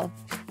Hotel.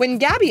 When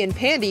Gabby and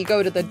Pandy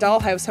go to the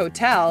Dollhouse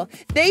Hotel,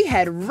 they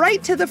head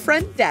right to the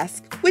front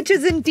desk, which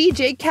is in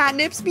DJ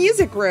Catnip's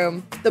music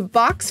room. The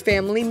Box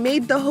family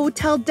made the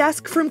hotel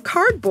desk from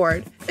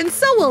cardboard, and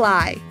so will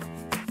I.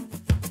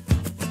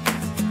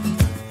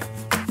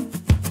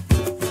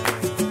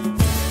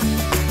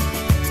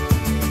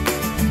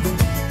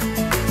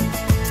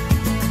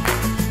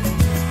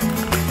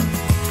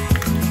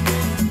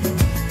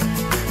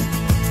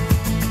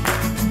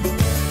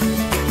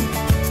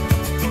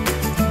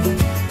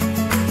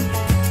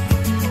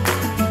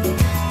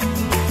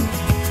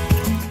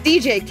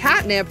 DJ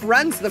Catnip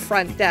runs the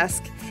front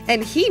desk,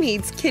 and he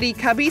needs kitty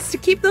cubbies to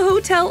keep the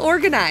hotel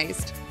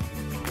organized.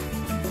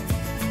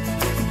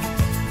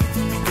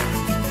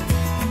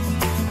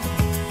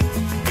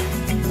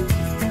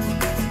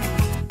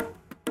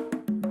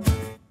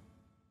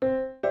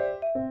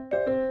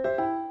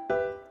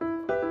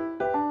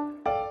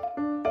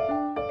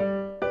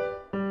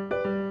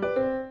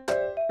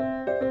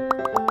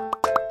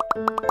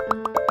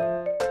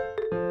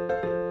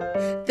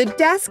 The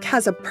desk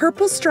has a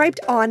purple striped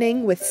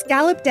awning with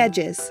scalloped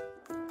edges.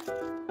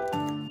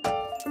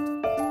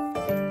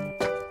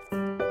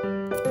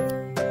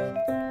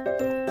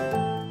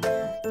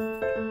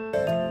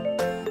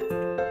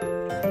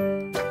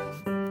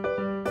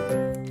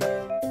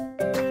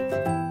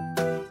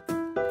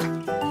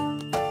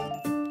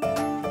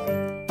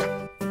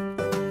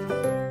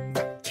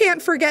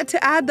 Can't forget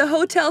to add the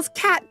hotel's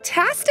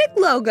cat-tastic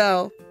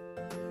logo.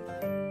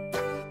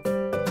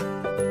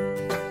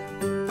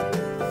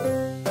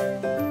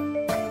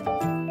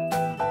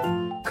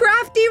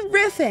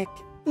 Crafty-rific!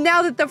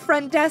 Now that the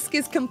front desk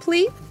is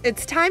complete,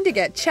 it's time to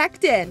get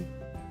checked in.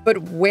 But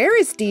where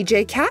is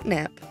DJ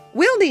Catnip?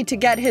 We'll need to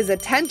get his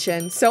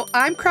attention, so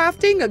I'm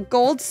crafting a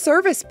gold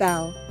service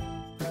bell.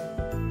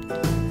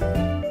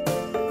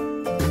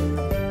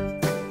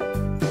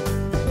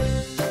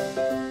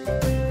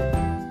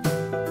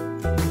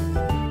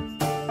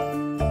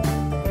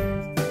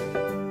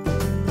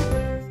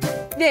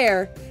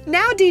 There,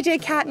 now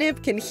DJ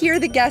Catnip can hear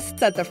the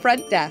guests at the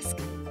front desk.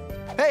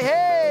 Hey,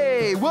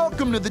 hey!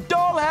 Welcome to the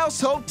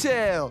Dollhouse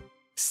Hotel.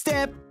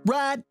 Step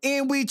right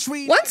in, we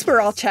treat. Once we're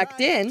all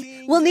checked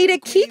in, we'll need a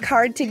key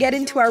card to get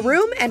into our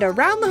room and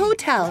around the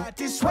hotel.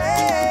 This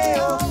way,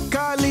 oh,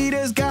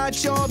 Carlita's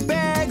got your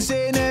bags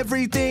and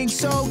everything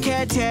so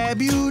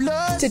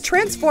catabulous. To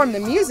transform the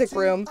music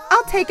room,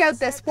 I'll take out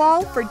this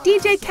wall for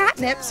DJ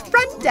Catnip's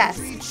front desk.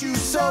 Treat you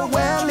so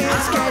well,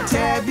 it's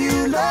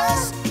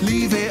catabulous.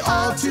 Leave it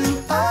all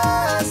to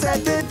us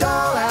at the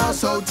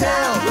Dollhouse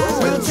Hotel.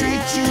 We'll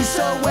treat you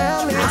so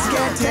well, it's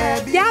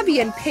catabulous. Gabby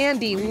and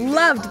Pandy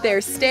loved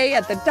their stay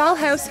at the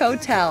Dollhouse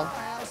Hotel.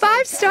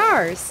 5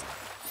 stars.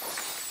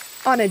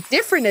 On a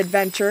different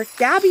adventure,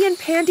 Gabby and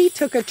Pandy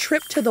took a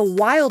trip to the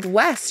Wild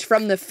West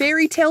from the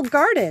Fairy Tale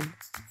Garden.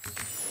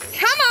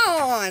 Come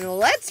on,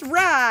 let's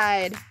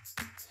ride!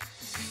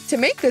 To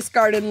make this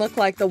garden look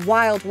like the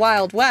Wild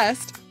Wild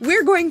West,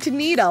 we're going to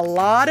need a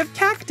lot of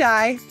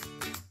cacti.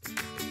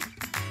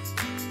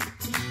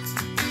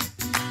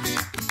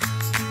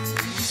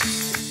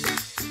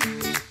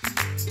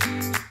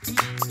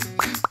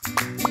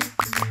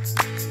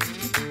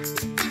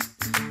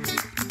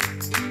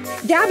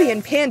 Gabby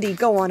and Pandy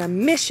go on a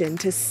mission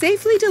to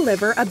safely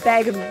deliver a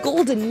bag of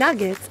golden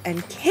nuggets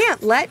and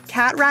can't let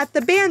Cat Rat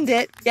the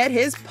Bandit get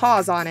his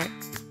paws on it.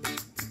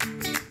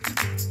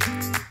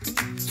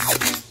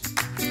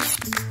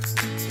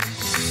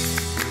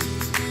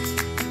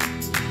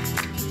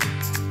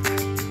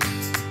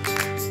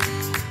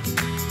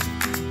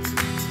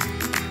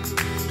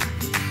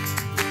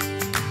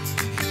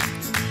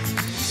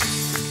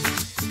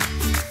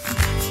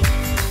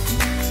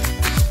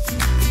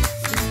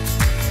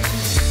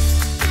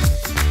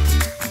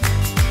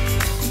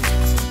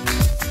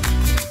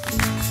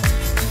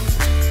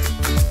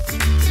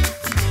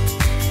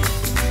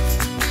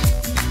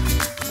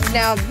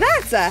 Now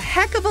that's a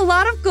heck of a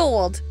lot of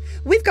gold.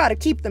 We've got to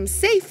keep them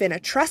safe in a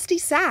trusty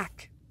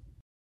sack.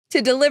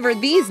 To deliver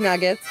these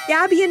nuggets,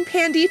 Gabby and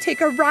Pandy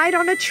take a ride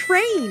on a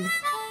train.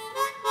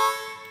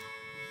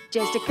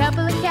 Just a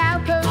couple of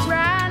cowpokes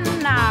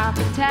riding off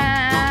to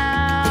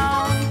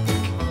town,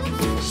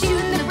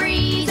 shooting the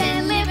breeze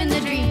and living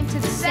the dream to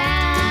the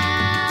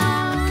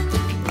sound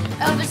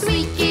of a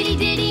sweet kitty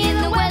ditty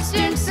in the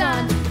western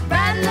sun,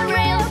 riding the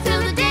rails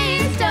till the day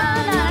is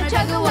done on a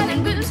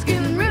chugga-wuggin' boom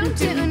scoon room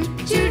tune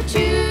choo-choo.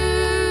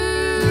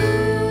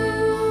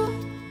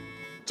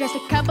 Just a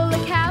couple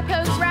of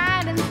cowpokes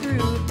riding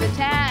through the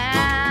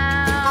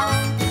town,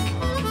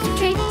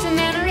 traipsing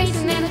and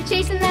a-racing and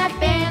a-chasing that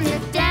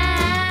bandit down.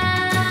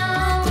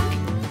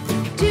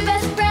 Two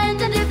best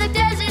friends under the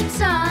desert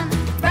sun,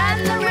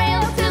 riding the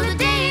rails till the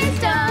day is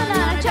done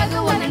on a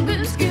chugga-wuggin'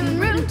 boom scoon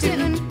room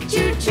tune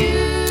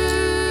choo-choo.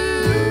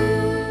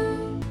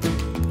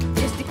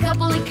 Just a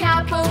couple of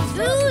cowpokes,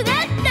 ooh,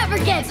 that never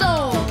gets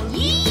old.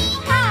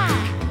 Yee-haw!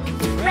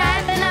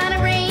 Riding on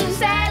a range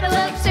saddle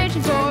up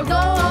searching for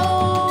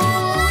gold.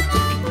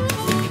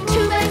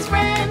 Two best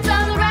friends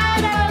on the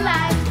ride our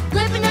lives,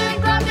 flipping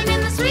and glopping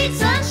in the sweet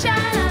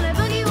sunshine on a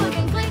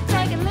boogie-woogie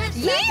click-clacking list.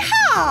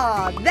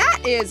 Yeehaw! That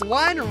is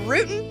one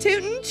rootin'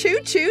 tootin'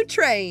 choo-choo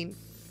train.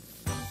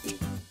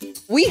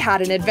 We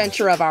had an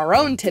adventure of our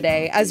own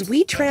today as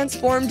we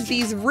transformed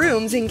these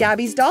rooms in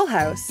Gabby's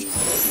dollhouse.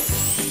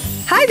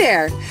 Hi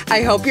there!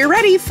 I hope you're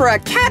ready for a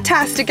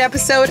cat-tastic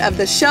episode of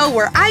the show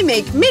where I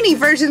make mini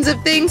versions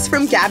of things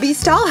from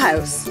Gabby's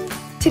dollhouse.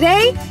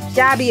 Today,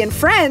 Gabby and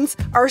friends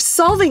are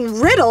solving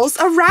riddles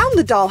around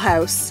the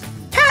dollhouse.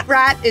 Cat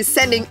Rat is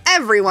sending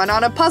everyone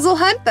on a puzzle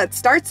hunt that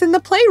starts in the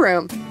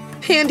playroom.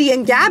 Pandy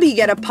and Gabby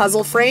get a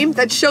puzzle frame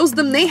that shows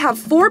them they have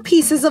 4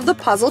 pieces of the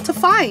puzzle to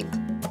find.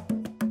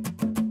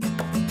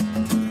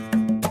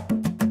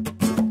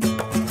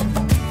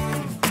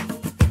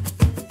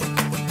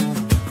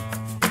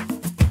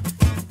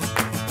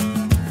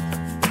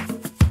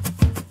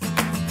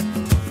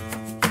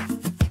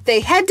 They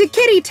head to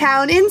Kitty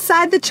Town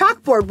inside the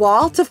chalkboard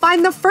wall to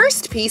find the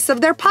first piece of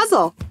their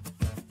puzzle.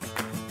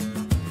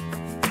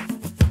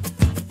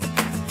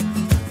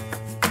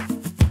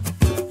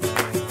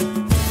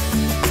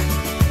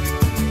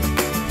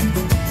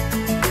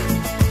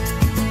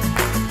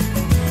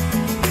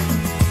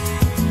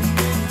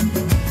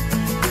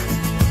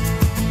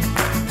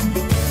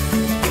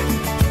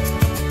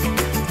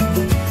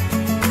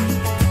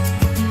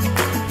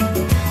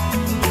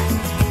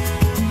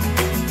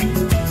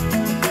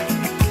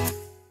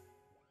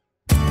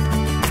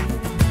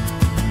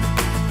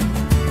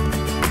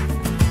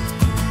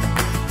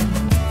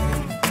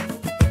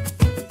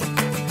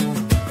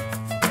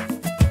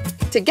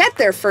 To get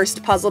their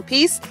first puzzle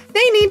piece,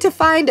 they need to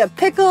find a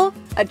pickle,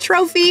 a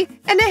trophy,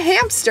 and a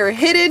hamster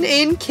hidden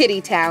in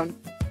Kitty Town.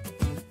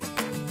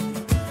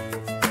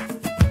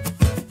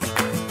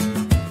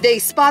 They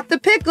spot the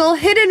pickle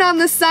hidden on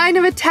the sign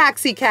of a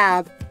taxi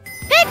cab.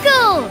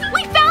 Pickle!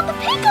 We found the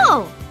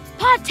pickle!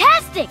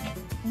 Cat-tastic!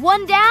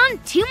 1 down,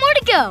 2 more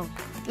to go.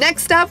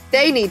 Next up,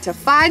 they need to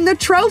find the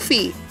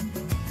trophy.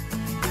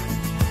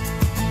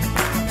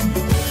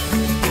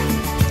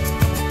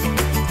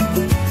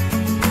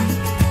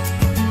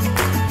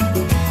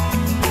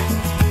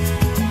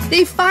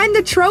 They find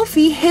the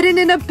trophy hidden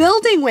in a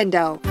building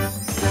window. 2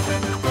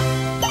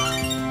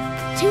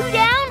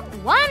 down,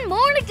 1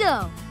 more to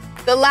go.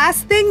 The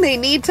last thing they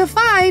need to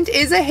find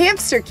is a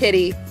hamster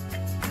kitty.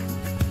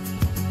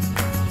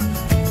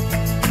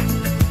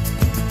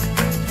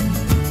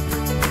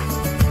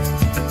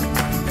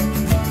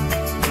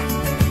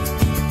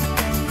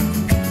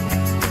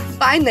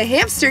 Find the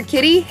hamster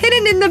kitty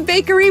hidden in the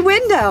bakery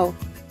window.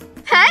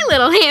 Hi,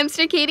 little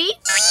hamster kitty.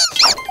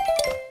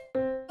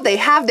 They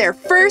have their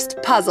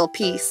first puzzle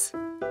piece.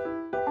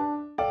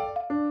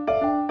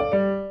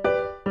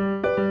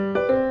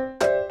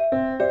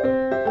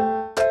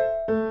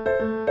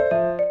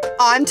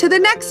 On to the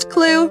next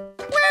clue.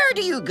 Where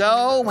do you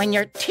go when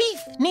your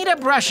teeth need a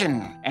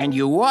brushing and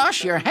you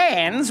wash your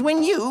hands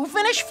when you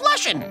finish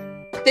flushing?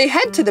 They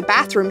head to the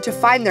bathroom to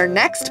find their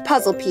next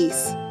puzzle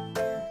piece.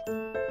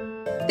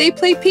 They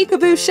play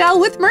peekaboo shell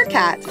with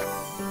Mercat.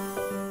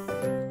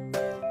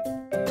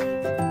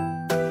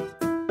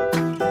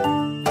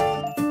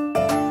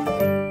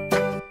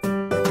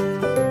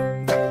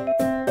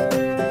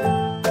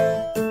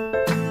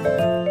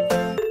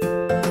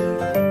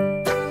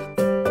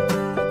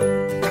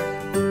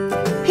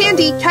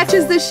 Pandy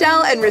catches the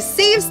shell and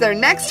receives their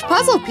next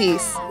puzzle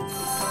piece.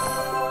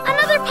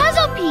 Another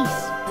puzzle piece.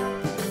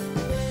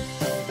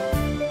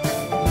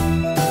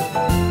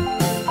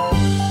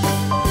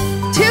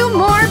 Two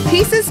more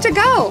pieces to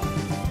go.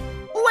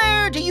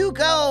 Where do you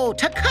go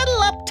to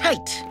cuddle up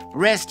tight?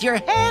 Rest your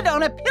head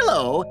on a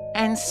pillow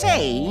and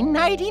say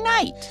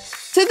nighty-night.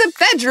 To the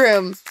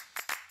bedroom.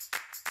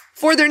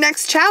 For their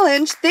next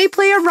challenge, they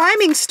play a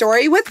rhyming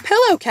story with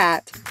Pillow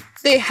Cat.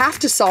 They have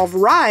to solve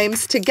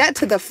rhymes to get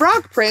to the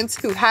frog prince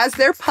who has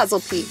their puzzle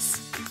piece.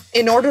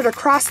 In order to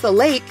cross the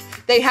lake,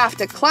 they have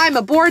to climb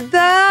aboard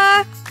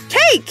the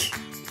cake.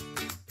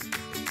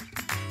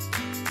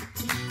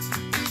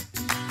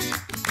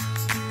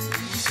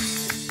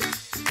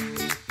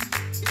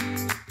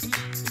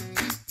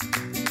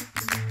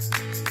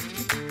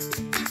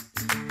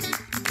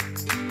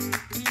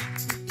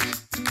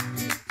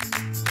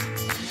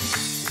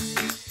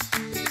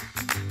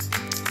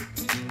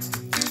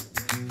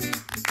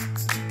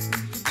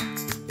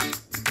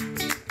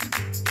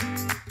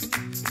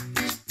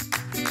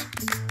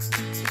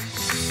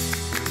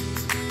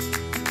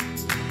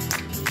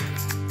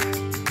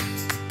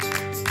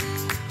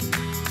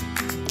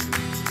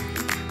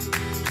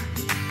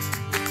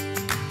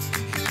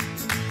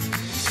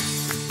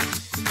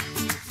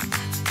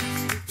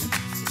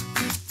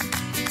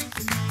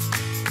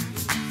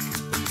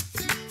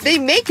 They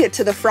make it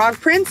to the frog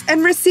prince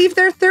and receive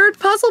their third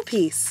puzzle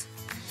piece.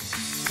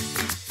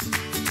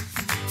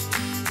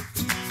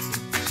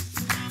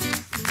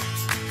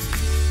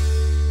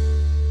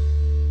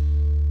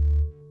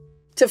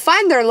 To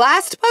find their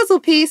last puzzle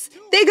piece,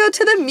 they go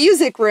to the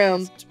music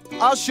room.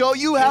 I'll show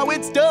you how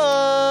it's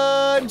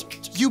done.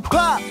 You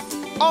pop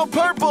on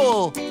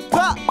purple,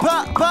 pop,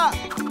 pop, pop.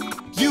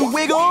 You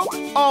wiggle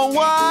on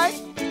white,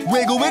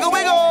 wiggle, wiggle,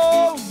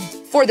 wiggle.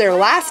 For their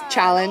last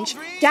challenge,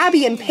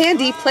 Gabby and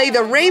Pandy play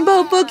the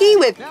Rainbow Boogie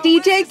with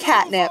DJ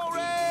Catnip.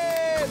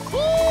 Woo!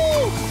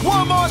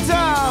 One more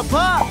time,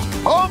 pop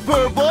on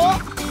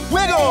purple,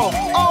 wiggle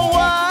on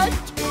white,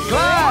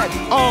 glide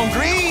on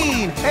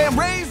green, and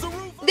raise the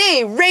roof.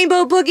 They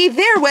Rainbow Boogie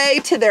their way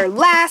to their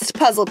last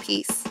puzzle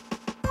piece.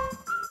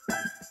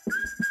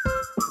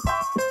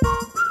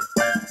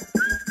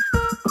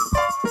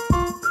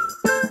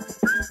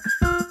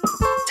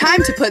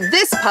 Time to put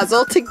this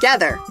puzzle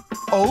together.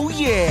 Oh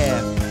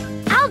yeah!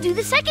 I'll do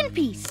the second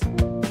piece.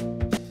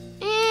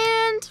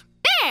 And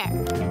there!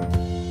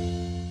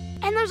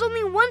 And there's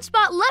only one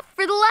spot left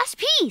for the last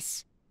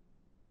piece.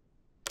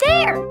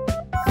 There!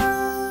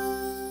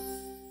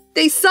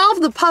 They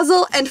solve the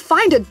puzzle and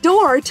find a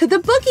door to the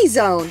boogie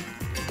zone.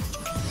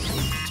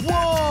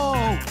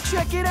 Whoa!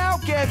 Check it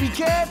out, Gabby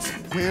Cats!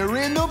 We're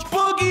in the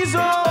boogie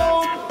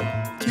zone!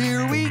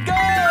 Here we go!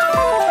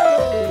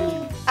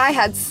 I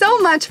had so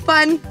much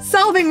fun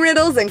solving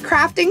riddles and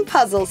crafting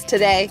puzzles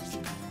today.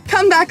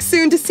 Come back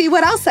soon to see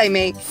what else I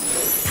make.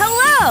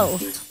 Hello!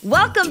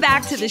 Welcome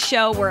back to the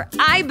show where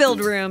I build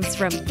rooms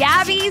from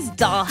Gabby's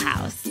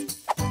Dollhouse.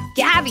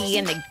 Gabby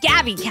and the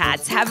Gabby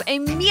Cats have a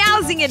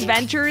meowsing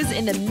adventures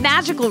in the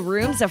magical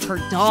rooms of her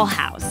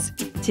dollhouse.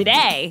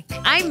 Today,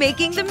 I'm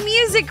making the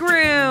music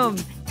room.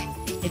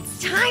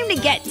 It's time to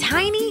get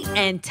tiny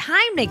and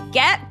time to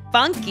get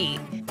funky.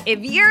 If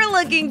you're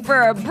looking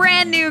for a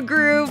brand new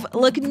groove,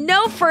 look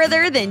no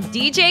further than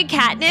DJ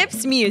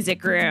Catnip's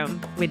music room.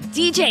 With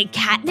DJ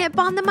Catnip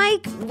on the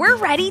mic, we're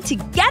ready to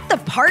get the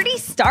party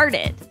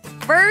started.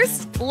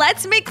 First,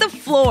 let's make the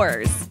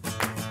floors.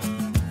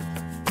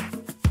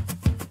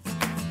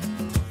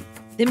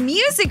 The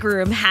music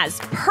room has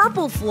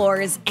purple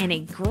floors and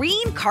a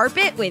green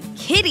carpet with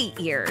kitty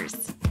ears.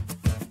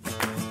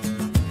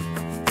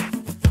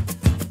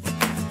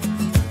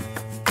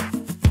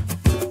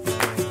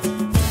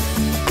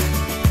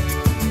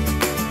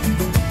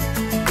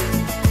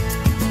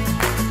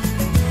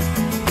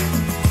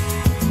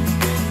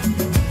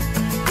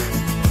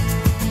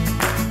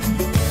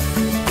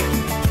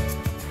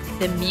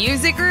 The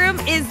music room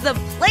is the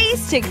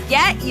place to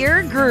get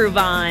your groove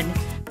on.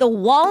 The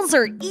walls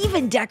are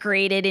even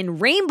decorated in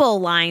rainbow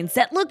lines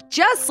that look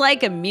just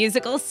like a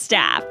musical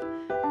staff.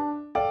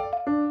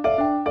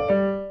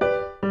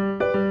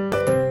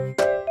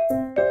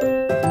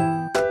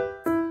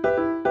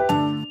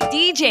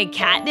 DJ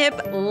Catnip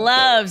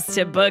loves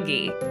to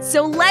boogie,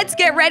 so let's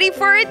get ready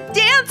for a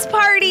dance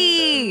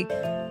party!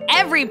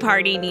 Every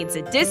party needs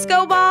a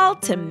disco ball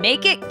to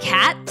make it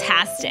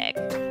cat-tastic.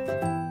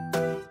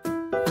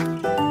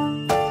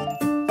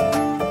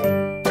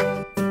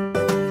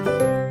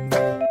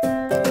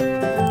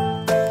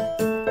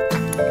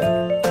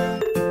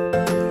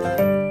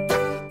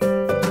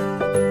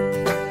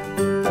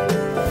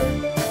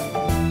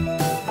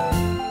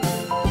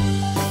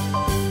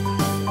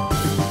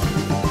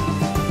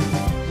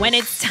 When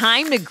it's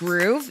time to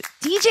groove,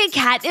 DJ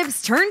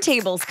Catnip's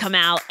turntables come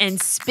out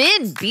and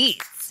spin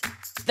beats.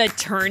 The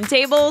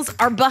turntables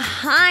are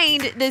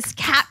behind this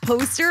cat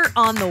poster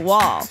on the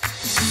wall.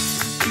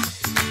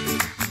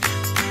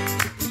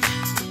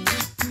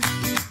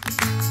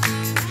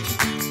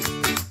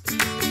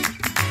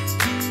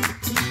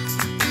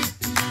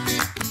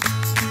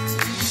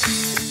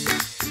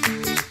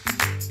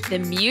 The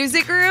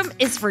music room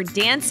is for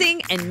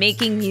dancing and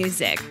making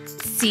music.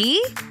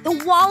 See?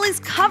 The wall is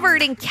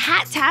covered in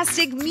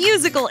cat-tastic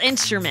musical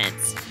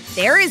instruments.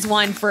 There is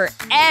one for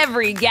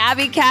every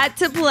Gabby Cat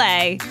to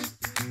play.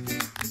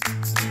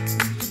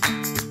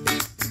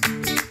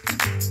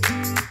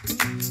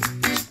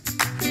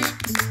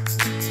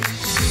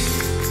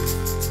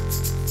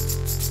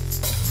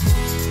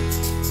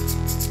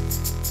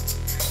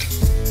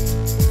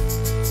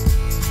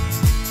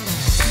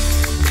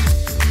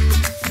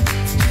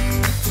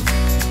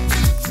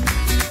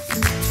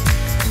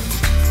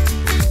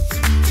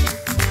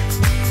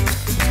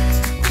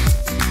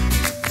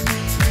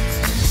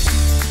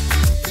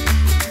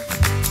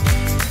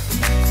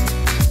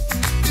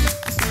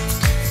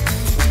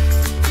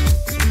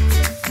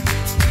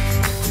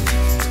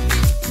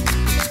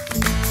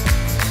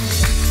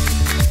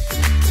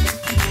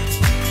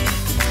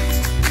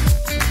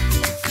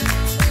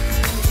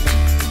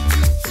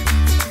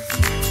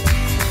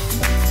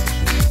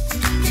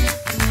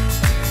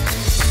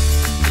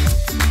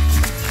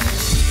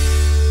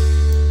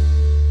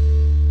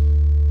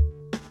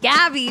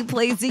 Gabby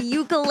plays the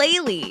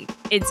ukulele.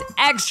 It's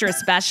extra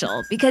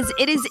special because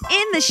it is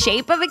in the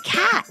shape of a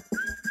cat.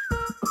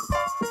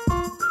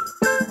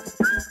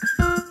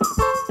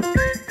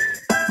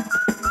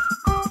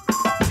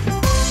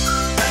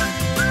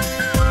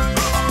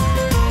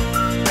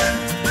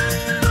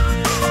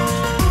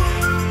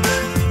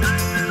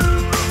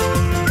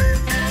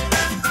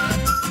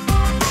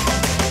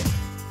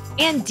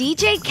 And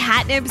DJ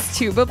Catnip's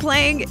tuba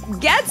playing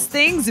gets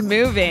things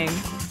moving.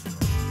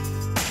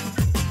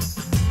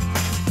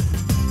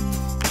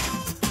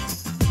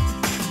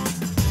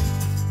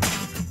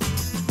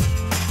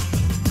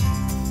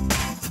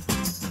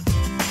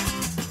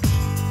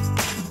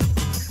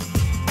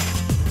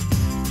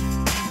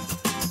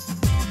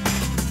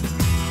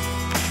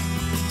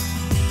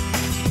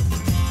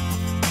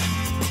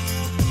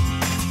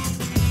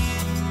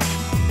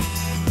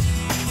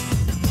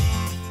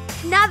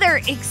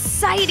 Another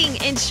exciting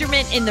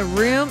instrument in the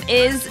room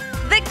is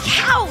the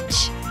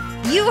couch.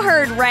 You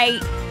heard right.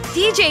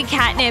 DJ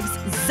Catnip's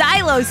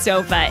Xylo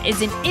Sofa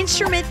is an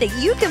instrument that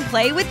you can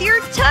play with your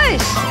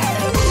tush.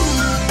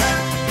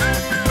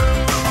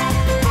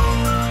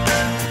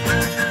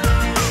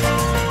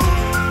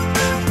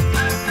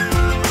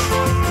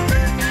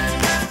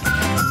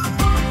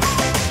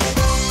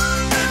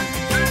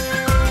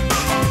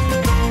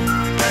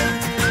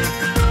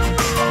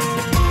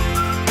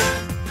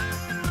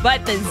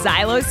 But the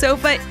Xylo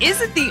Sofa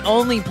isn't the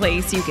only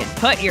place you can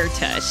put your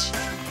tush.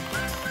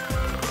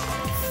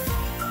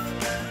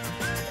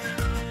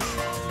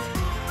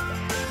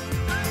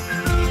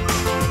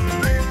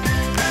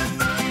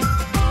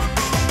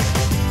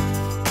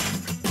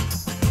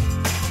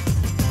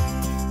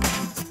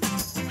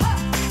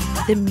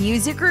 The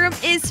music room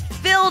is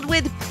filled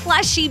with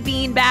plushy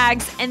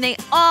beanbags, and they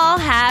all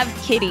have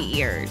kitty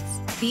ears.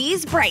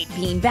 These bright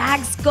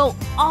beanbags go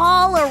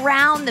all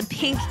around the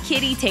pink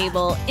kitty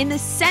table in the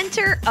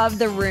center of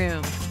the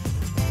room.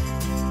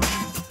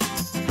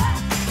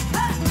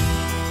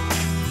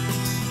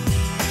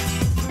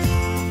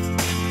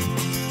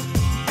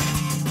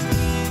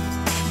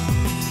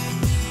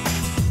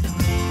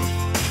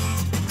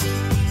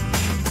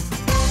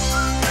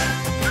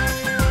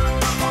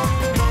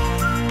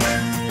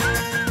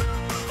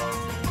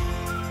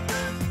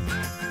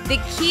 The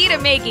key to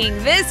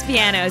making this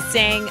piano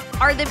sing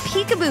are the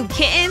peekaboo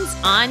kittens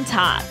on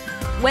top.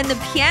 When the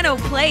piano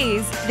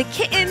plays, the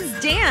kittens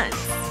dance.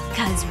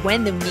 'Cause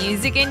when the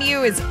music in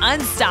you is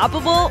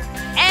unstoppable,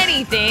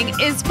 anything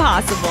is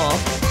possible.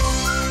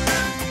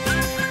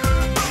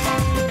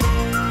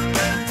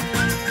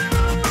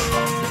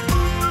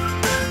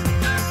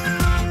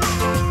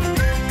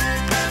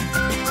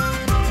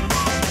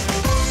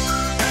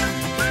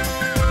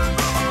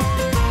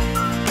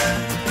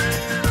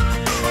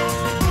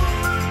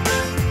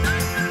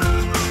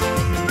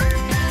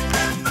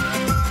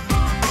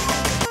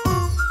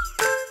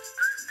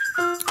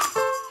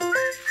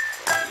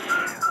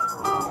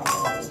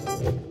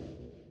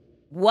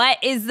 What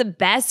is the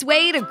best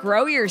way to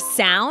grow your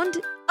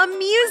sound? A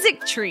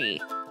music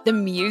tree. The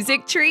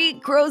music tree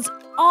grows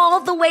all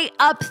the way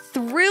up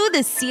through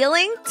the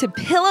ceiling to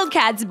Pillow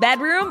Cat's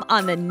bedroom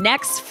on the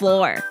next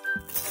floor.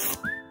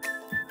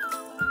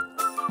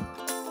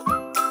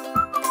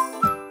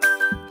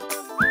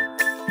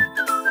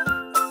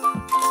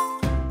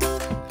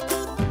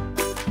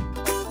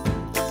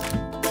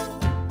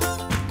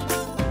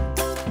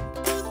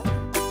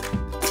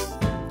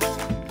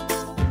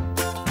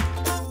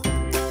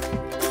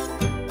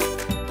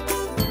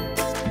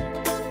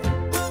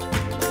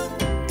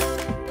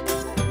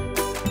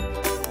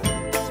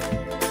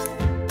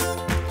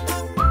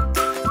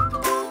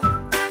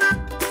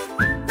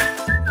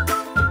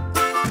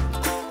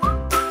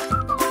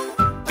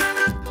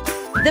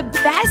 The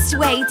best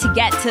way to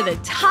get to the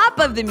top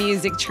of the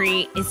music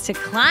tree is to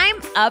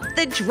climb up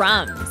the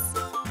drums.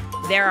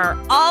 There are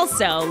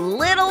also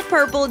little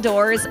purple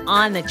doors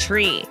on the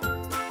tree.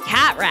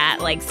 Cat Rat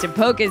likes to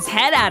poke his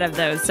head out of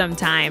those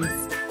sometimes.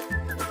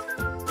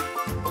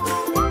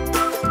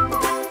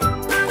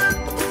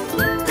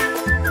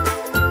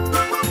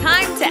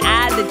 Time to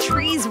add the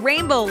tree's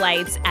rainbow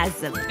lights as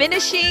the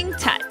finishing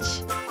touch.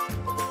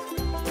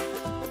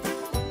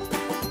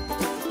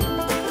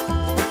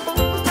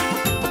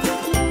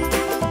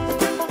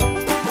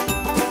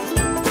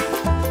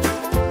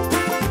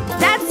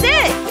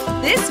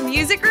 This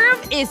music room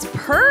is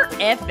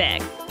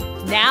perfect.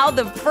 Now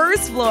the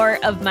first floor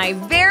of my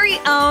very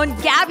own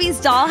Gabby's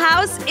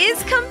Dollhouse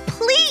is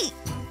complete.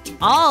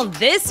 All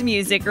this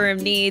music room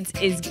needs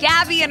is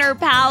Gabby and her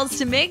pals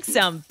to make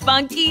some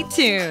funky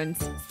tunes.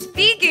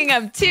 Speaking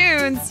of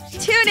tunes,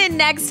 tune in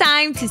next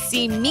time to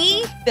see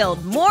me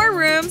build more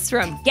rooms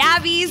from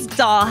Gabby's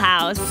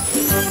Dollhouse.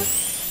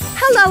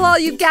 Hello, all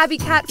you Gabby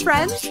Cat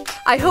friends.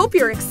 I hope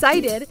you're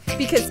excited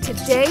because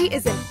today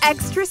is an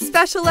extra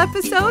special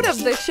episode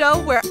of the show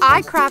where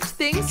I craft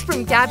things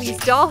from Gabby's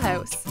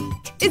Dollhouse.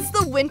 It's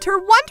the Winter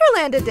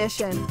Wonderland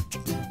edition.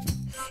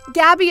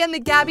 Gabby and the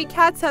Gabby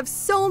Cats have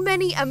so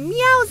many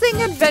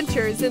amusing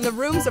adventures in the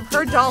rooms of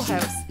her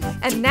dollhouse.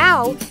 And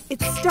now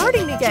it's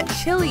starting to get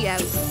chilly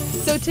out.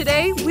 So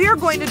today we are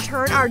going to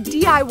turn our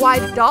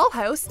DIY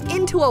dollhouse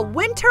into a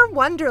winter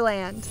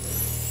wonderland.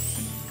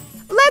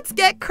 Let's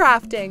get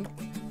crafting.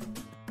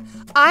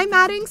 I'm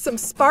adding some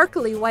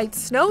sparkly white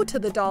snow to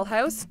the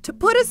dollhouse to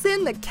put us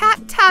in the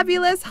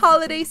cat-tabulous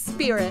holiday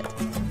spirit.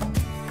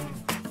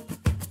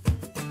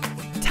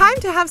 Time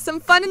to have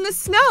some fun in the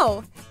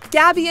snow.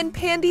 Gabby and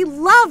Pandy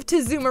love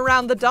to zoom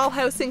around the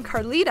dollhouse in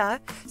Carlita,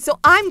 so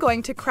I'm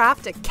going to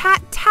craft a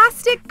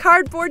cat-tastic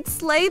cardboard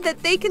sleigh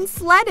that they can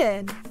sled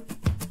in.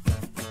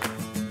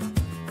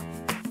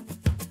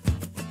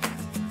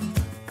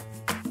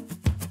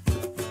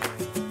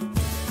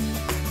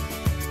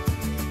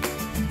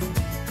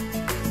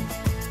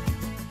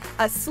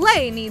 A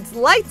sleigh needs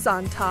lights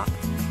on top.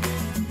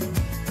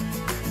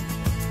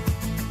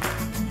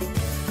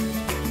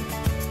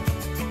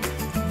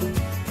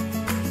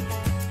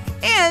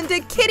 And a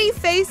kitty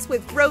face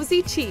with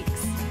rosy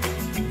cheeks.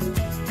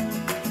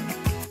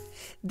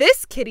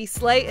 This kitty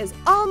sleigh is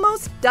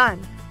almost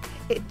done.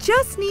 It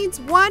just needs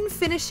one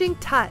finishing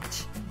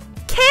touch.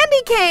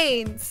 Candy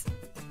canes!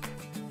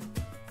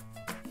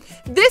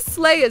 This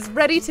sleigh is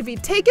ready to be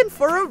taken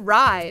for a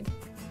ride.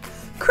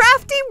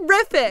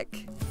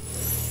 Crafty-rific!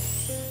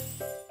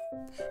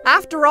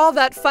 After all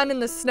that fun in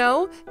the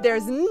snow,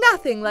 there's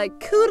nothing like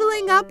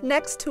cuddling up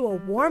next to a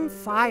warm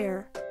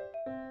fire.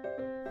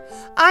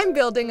 I'm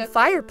building a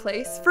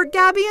fireplace for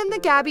Gabby and the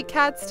Gabby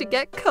Cats to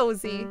get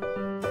cozy.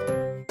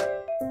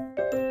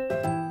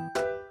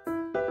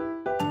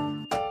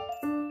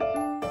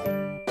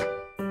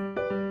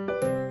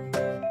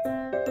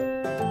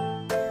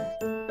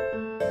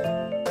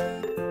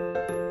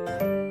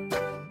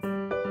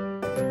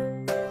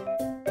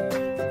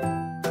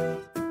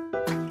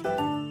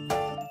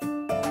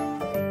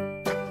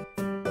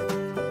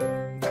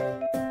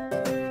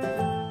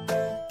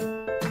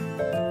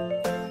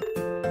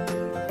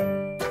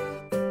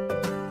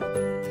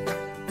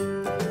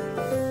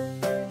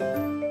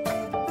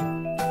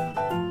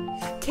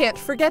 Can't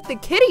forget the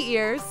kitty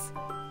ears.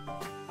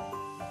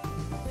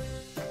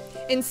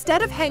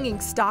 Instead of hanging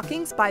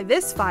stockings by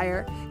this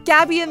fire,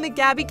 Gabby and the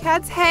Gabby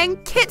Cats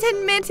hang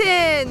kitten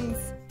mittens.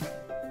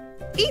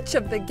 Each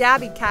of the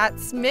Gabby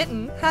Cats'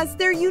 mitten has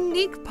their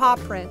unique paw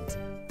print.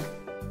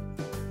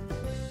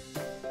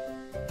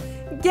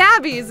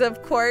 Gabby's,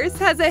 of course,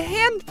 has a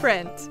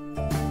handprint.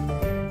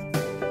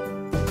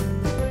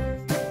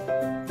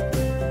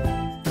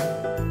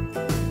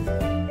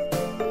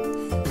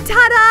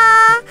 Ta-da!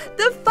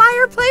 The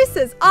fireplace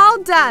is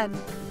all done.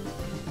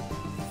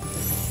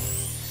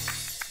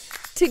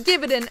 To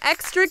give it an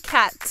extra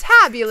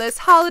cat-tabulous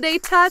holiday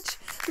touch,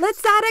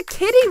 let's add a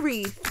kitty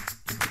wreath.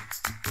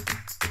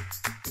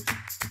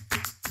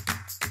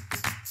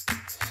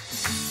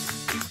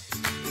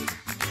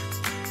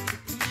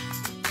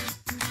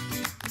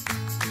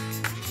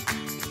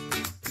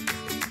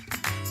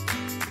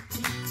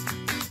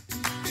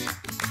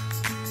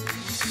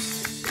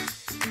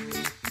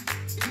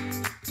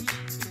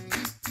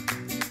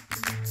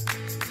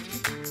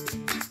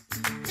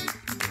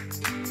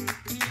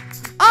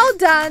 All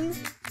done!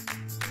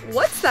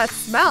 What's that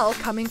smell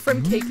coming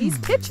from Keki's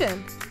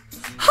kitchen?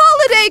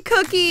 Holiday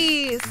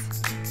cookies!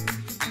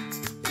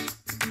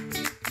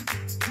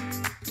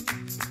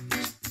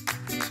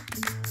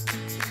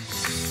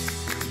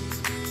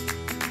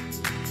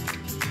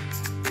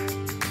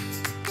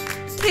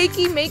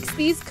 Keki makes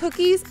these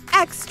cookies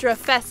extra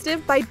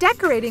festive by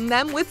decorating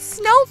them with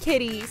snow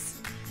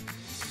kitties.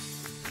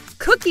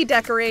 Cookie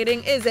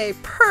decorating is a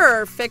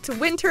perfect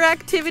winter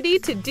activity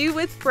to do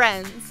with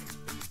friends.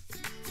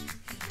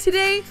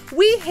 Today,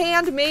 we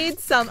handmade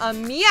some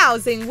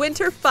meowsing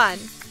winter fun.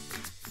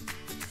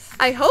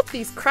 I hope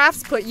these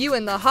crafts put you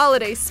in the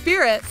holiday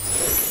spirit.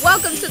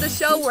 Welcome to the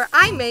show where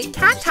I make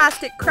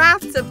cat-tastic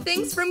crafts of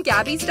things from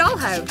Gabby's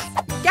Dollhouse.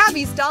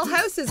 Gabby's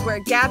Dollhouse is where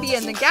Gabby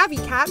and the Gabby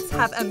Cats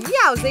have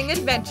meowsing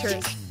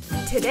adventures.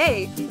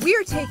 Today, we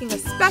are taking a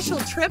special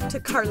trip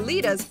to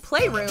Carlita's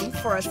playroom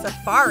for a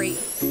safari.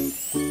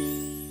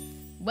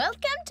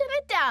 Welcome to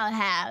the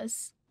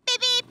dollhouse.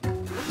 Beep beep.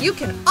 You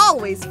can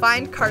always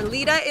find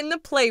Carlita in the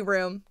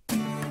playroom.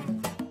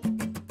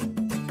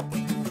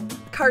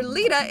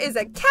 Carlita is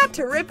a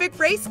cat-terrific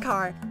race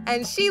car,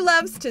 and she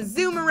loves to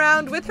zoom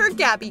around with her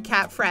Gabby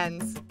Cat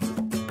friends.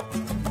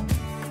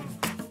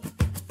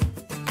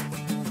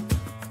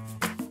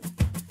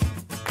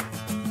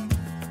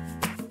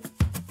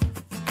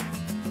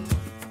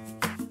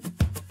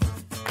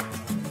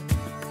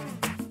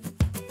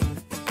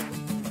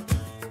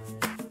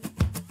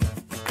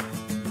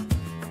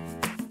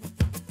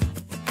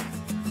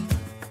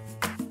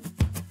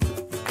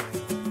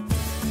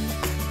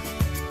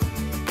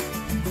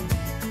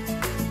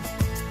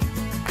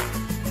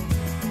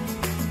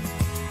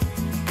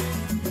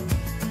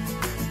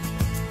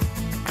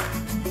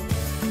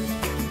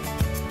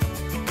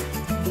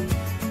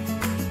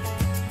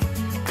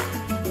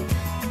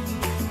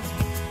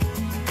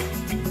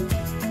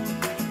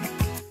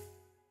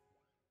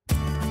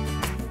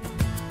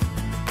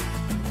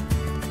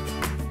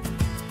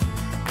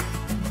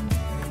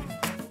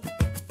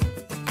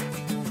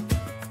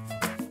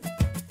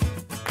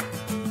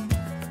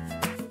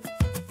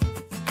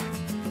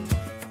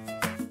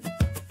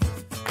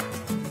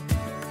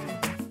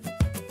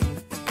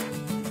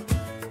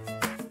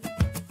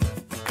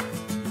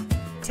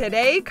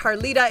 Today,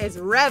 Carlita is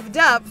revved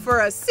up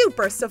for a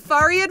super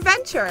safari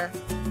adventure.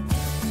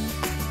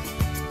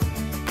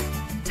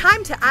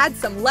 Time to add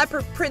some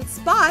leopard print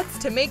spots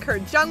to make her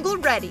jungle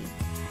ready.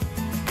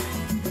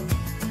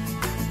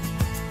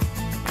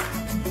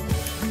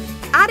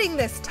 Adding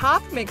this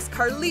top makes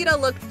Carlita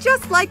look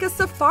just like a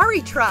safari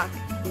truck.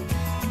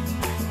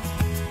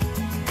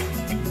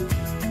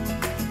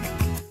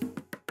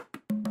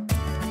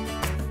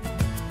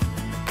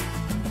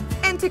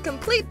 And to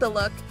complete the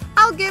look,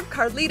 I'll give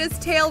Carlita's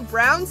tail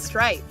brown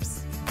stripes.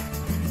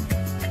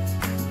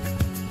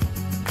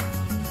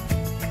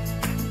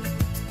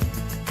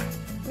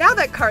 Now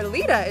that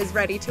Carlita is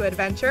ready to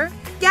adventure,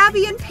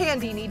 Gabby and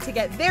Pandy need to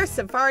get their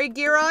safari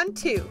gear on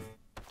too.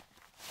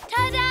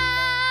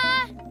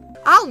 Ta-da!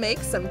 I'll make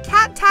some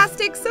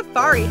cat-tastic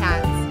safari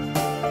hats.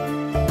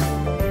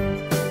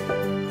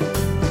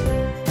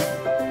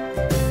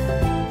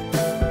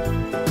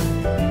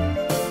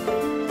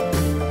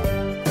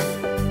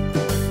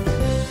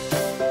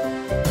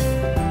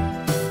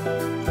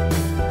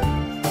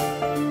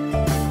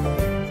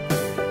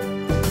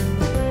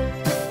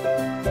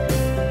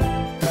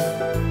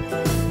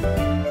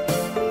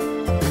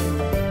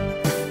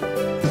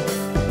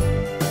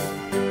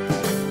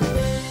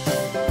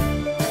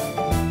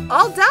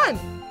 All done!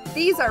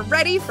 These are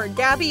ready for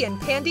Gabby and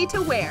Pandy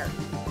to wear.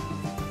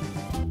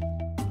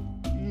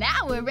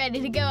 Now we're ready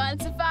to go on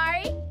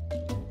safari.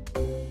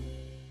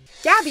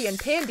 Gabby and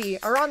Pandy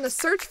are on the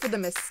search for the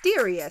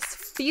mysterious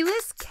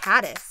Felis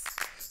caddis,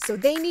 so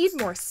they need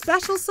more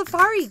special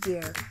safari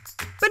gear.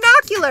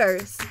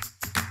 Binoculars!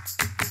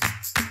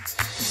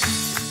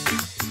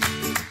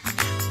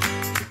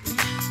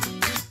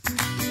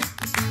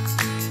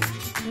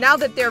 Now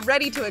that they're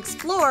ready to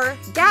explore,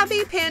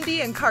 Gabby,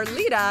 Pandy, and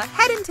Carlita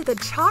head into the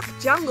chalk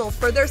jungle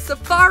for their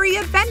safari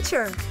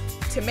adventure.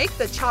 To make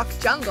the chalk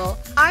jungle,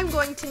 I'm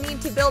going to need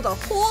to build a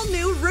whole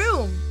new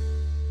room.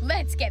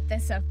 Let's get the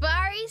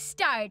safari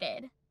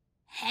started.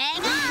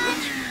 Hang on!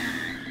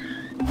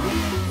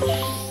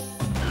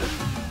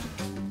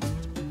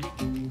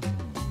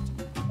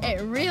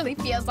 It really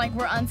feels like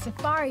we're on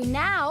safari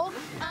now.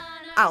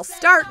 I'll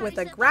start with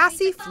a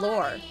grassy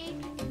floor.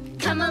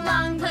 Come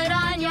along, put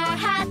on your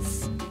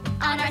hats.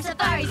 On our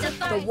safari,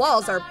 The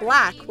walls are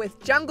black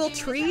with jungle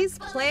trees,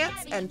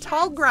 plants, and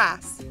tall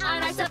grass.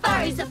 On our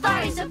safari,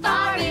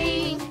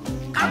 safari.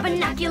 Our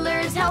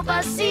binoculars help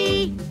us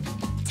see.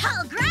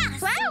 Tall grass.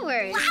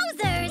 Flowers.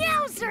 Wowzers.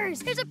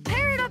 Yowzers! There's a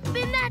parrot up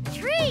in that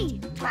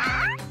tree.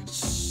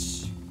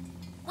 Shh.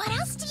 What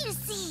else do you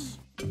see?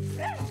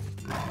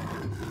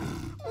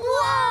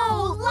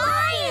 Whoa!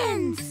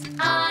 Lions!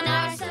 On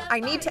our I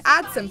need to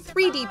add some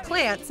 3D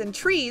plants and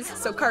trees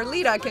so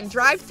Carlita can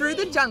drive through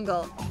the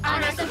jungle.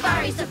 On our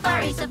safari,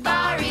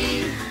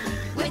 safari.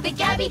 With the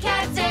Gabby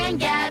cats and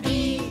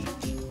Gabby.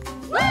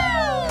 Woo!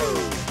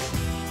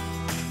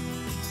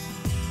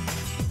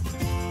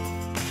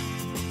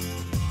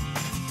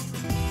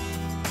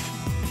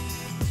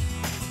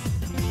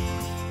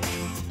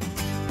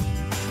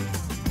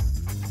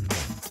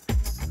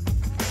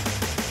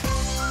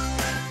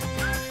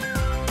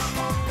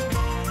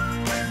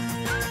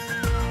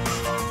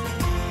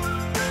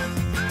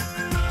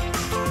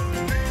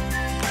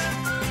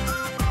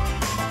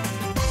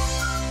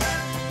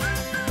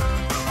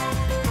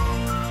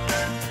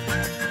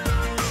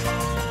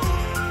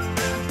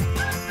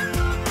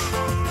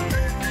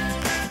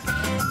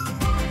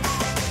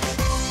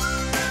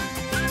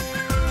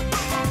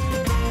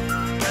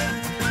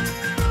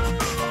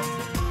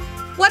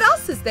 What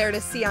else is there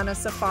to see on a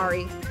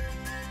safari?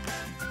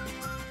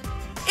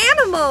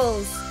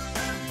 Animals!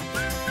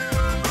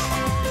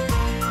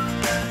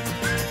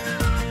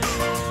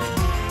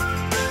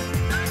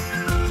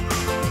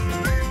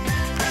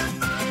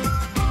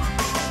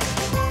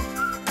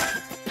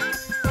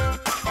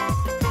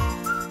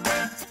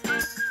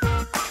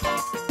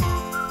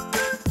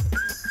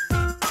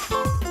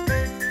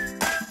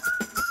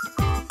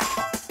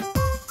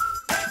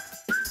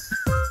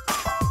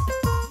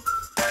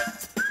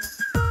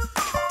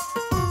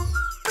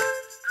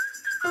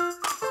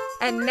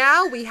 And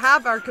now we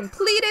have our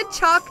completed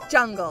chalk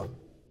jungle.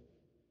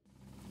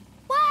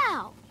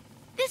 Wow!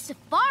 This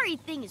safari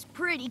thing is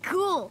pretty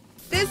cool.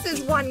 This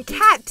is one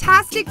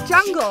cat-tastic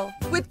jungle.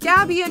 With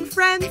Gabby and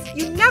friends,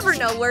 you never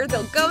know where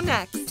they'll go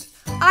next.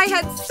 I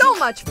had so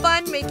much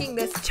fun making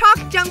this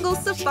chalk jungle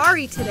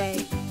safari today.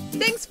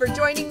 Thanks for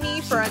joining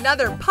me for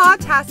another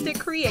paw-tastic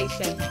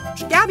creation.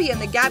 Gabby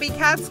and the Gabby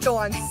Cats go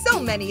on so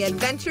many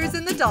adventures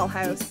in the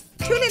dollhouse.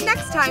 Tune in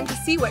next time to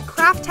see what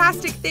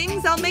craft-tastic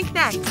things I'll make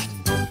next.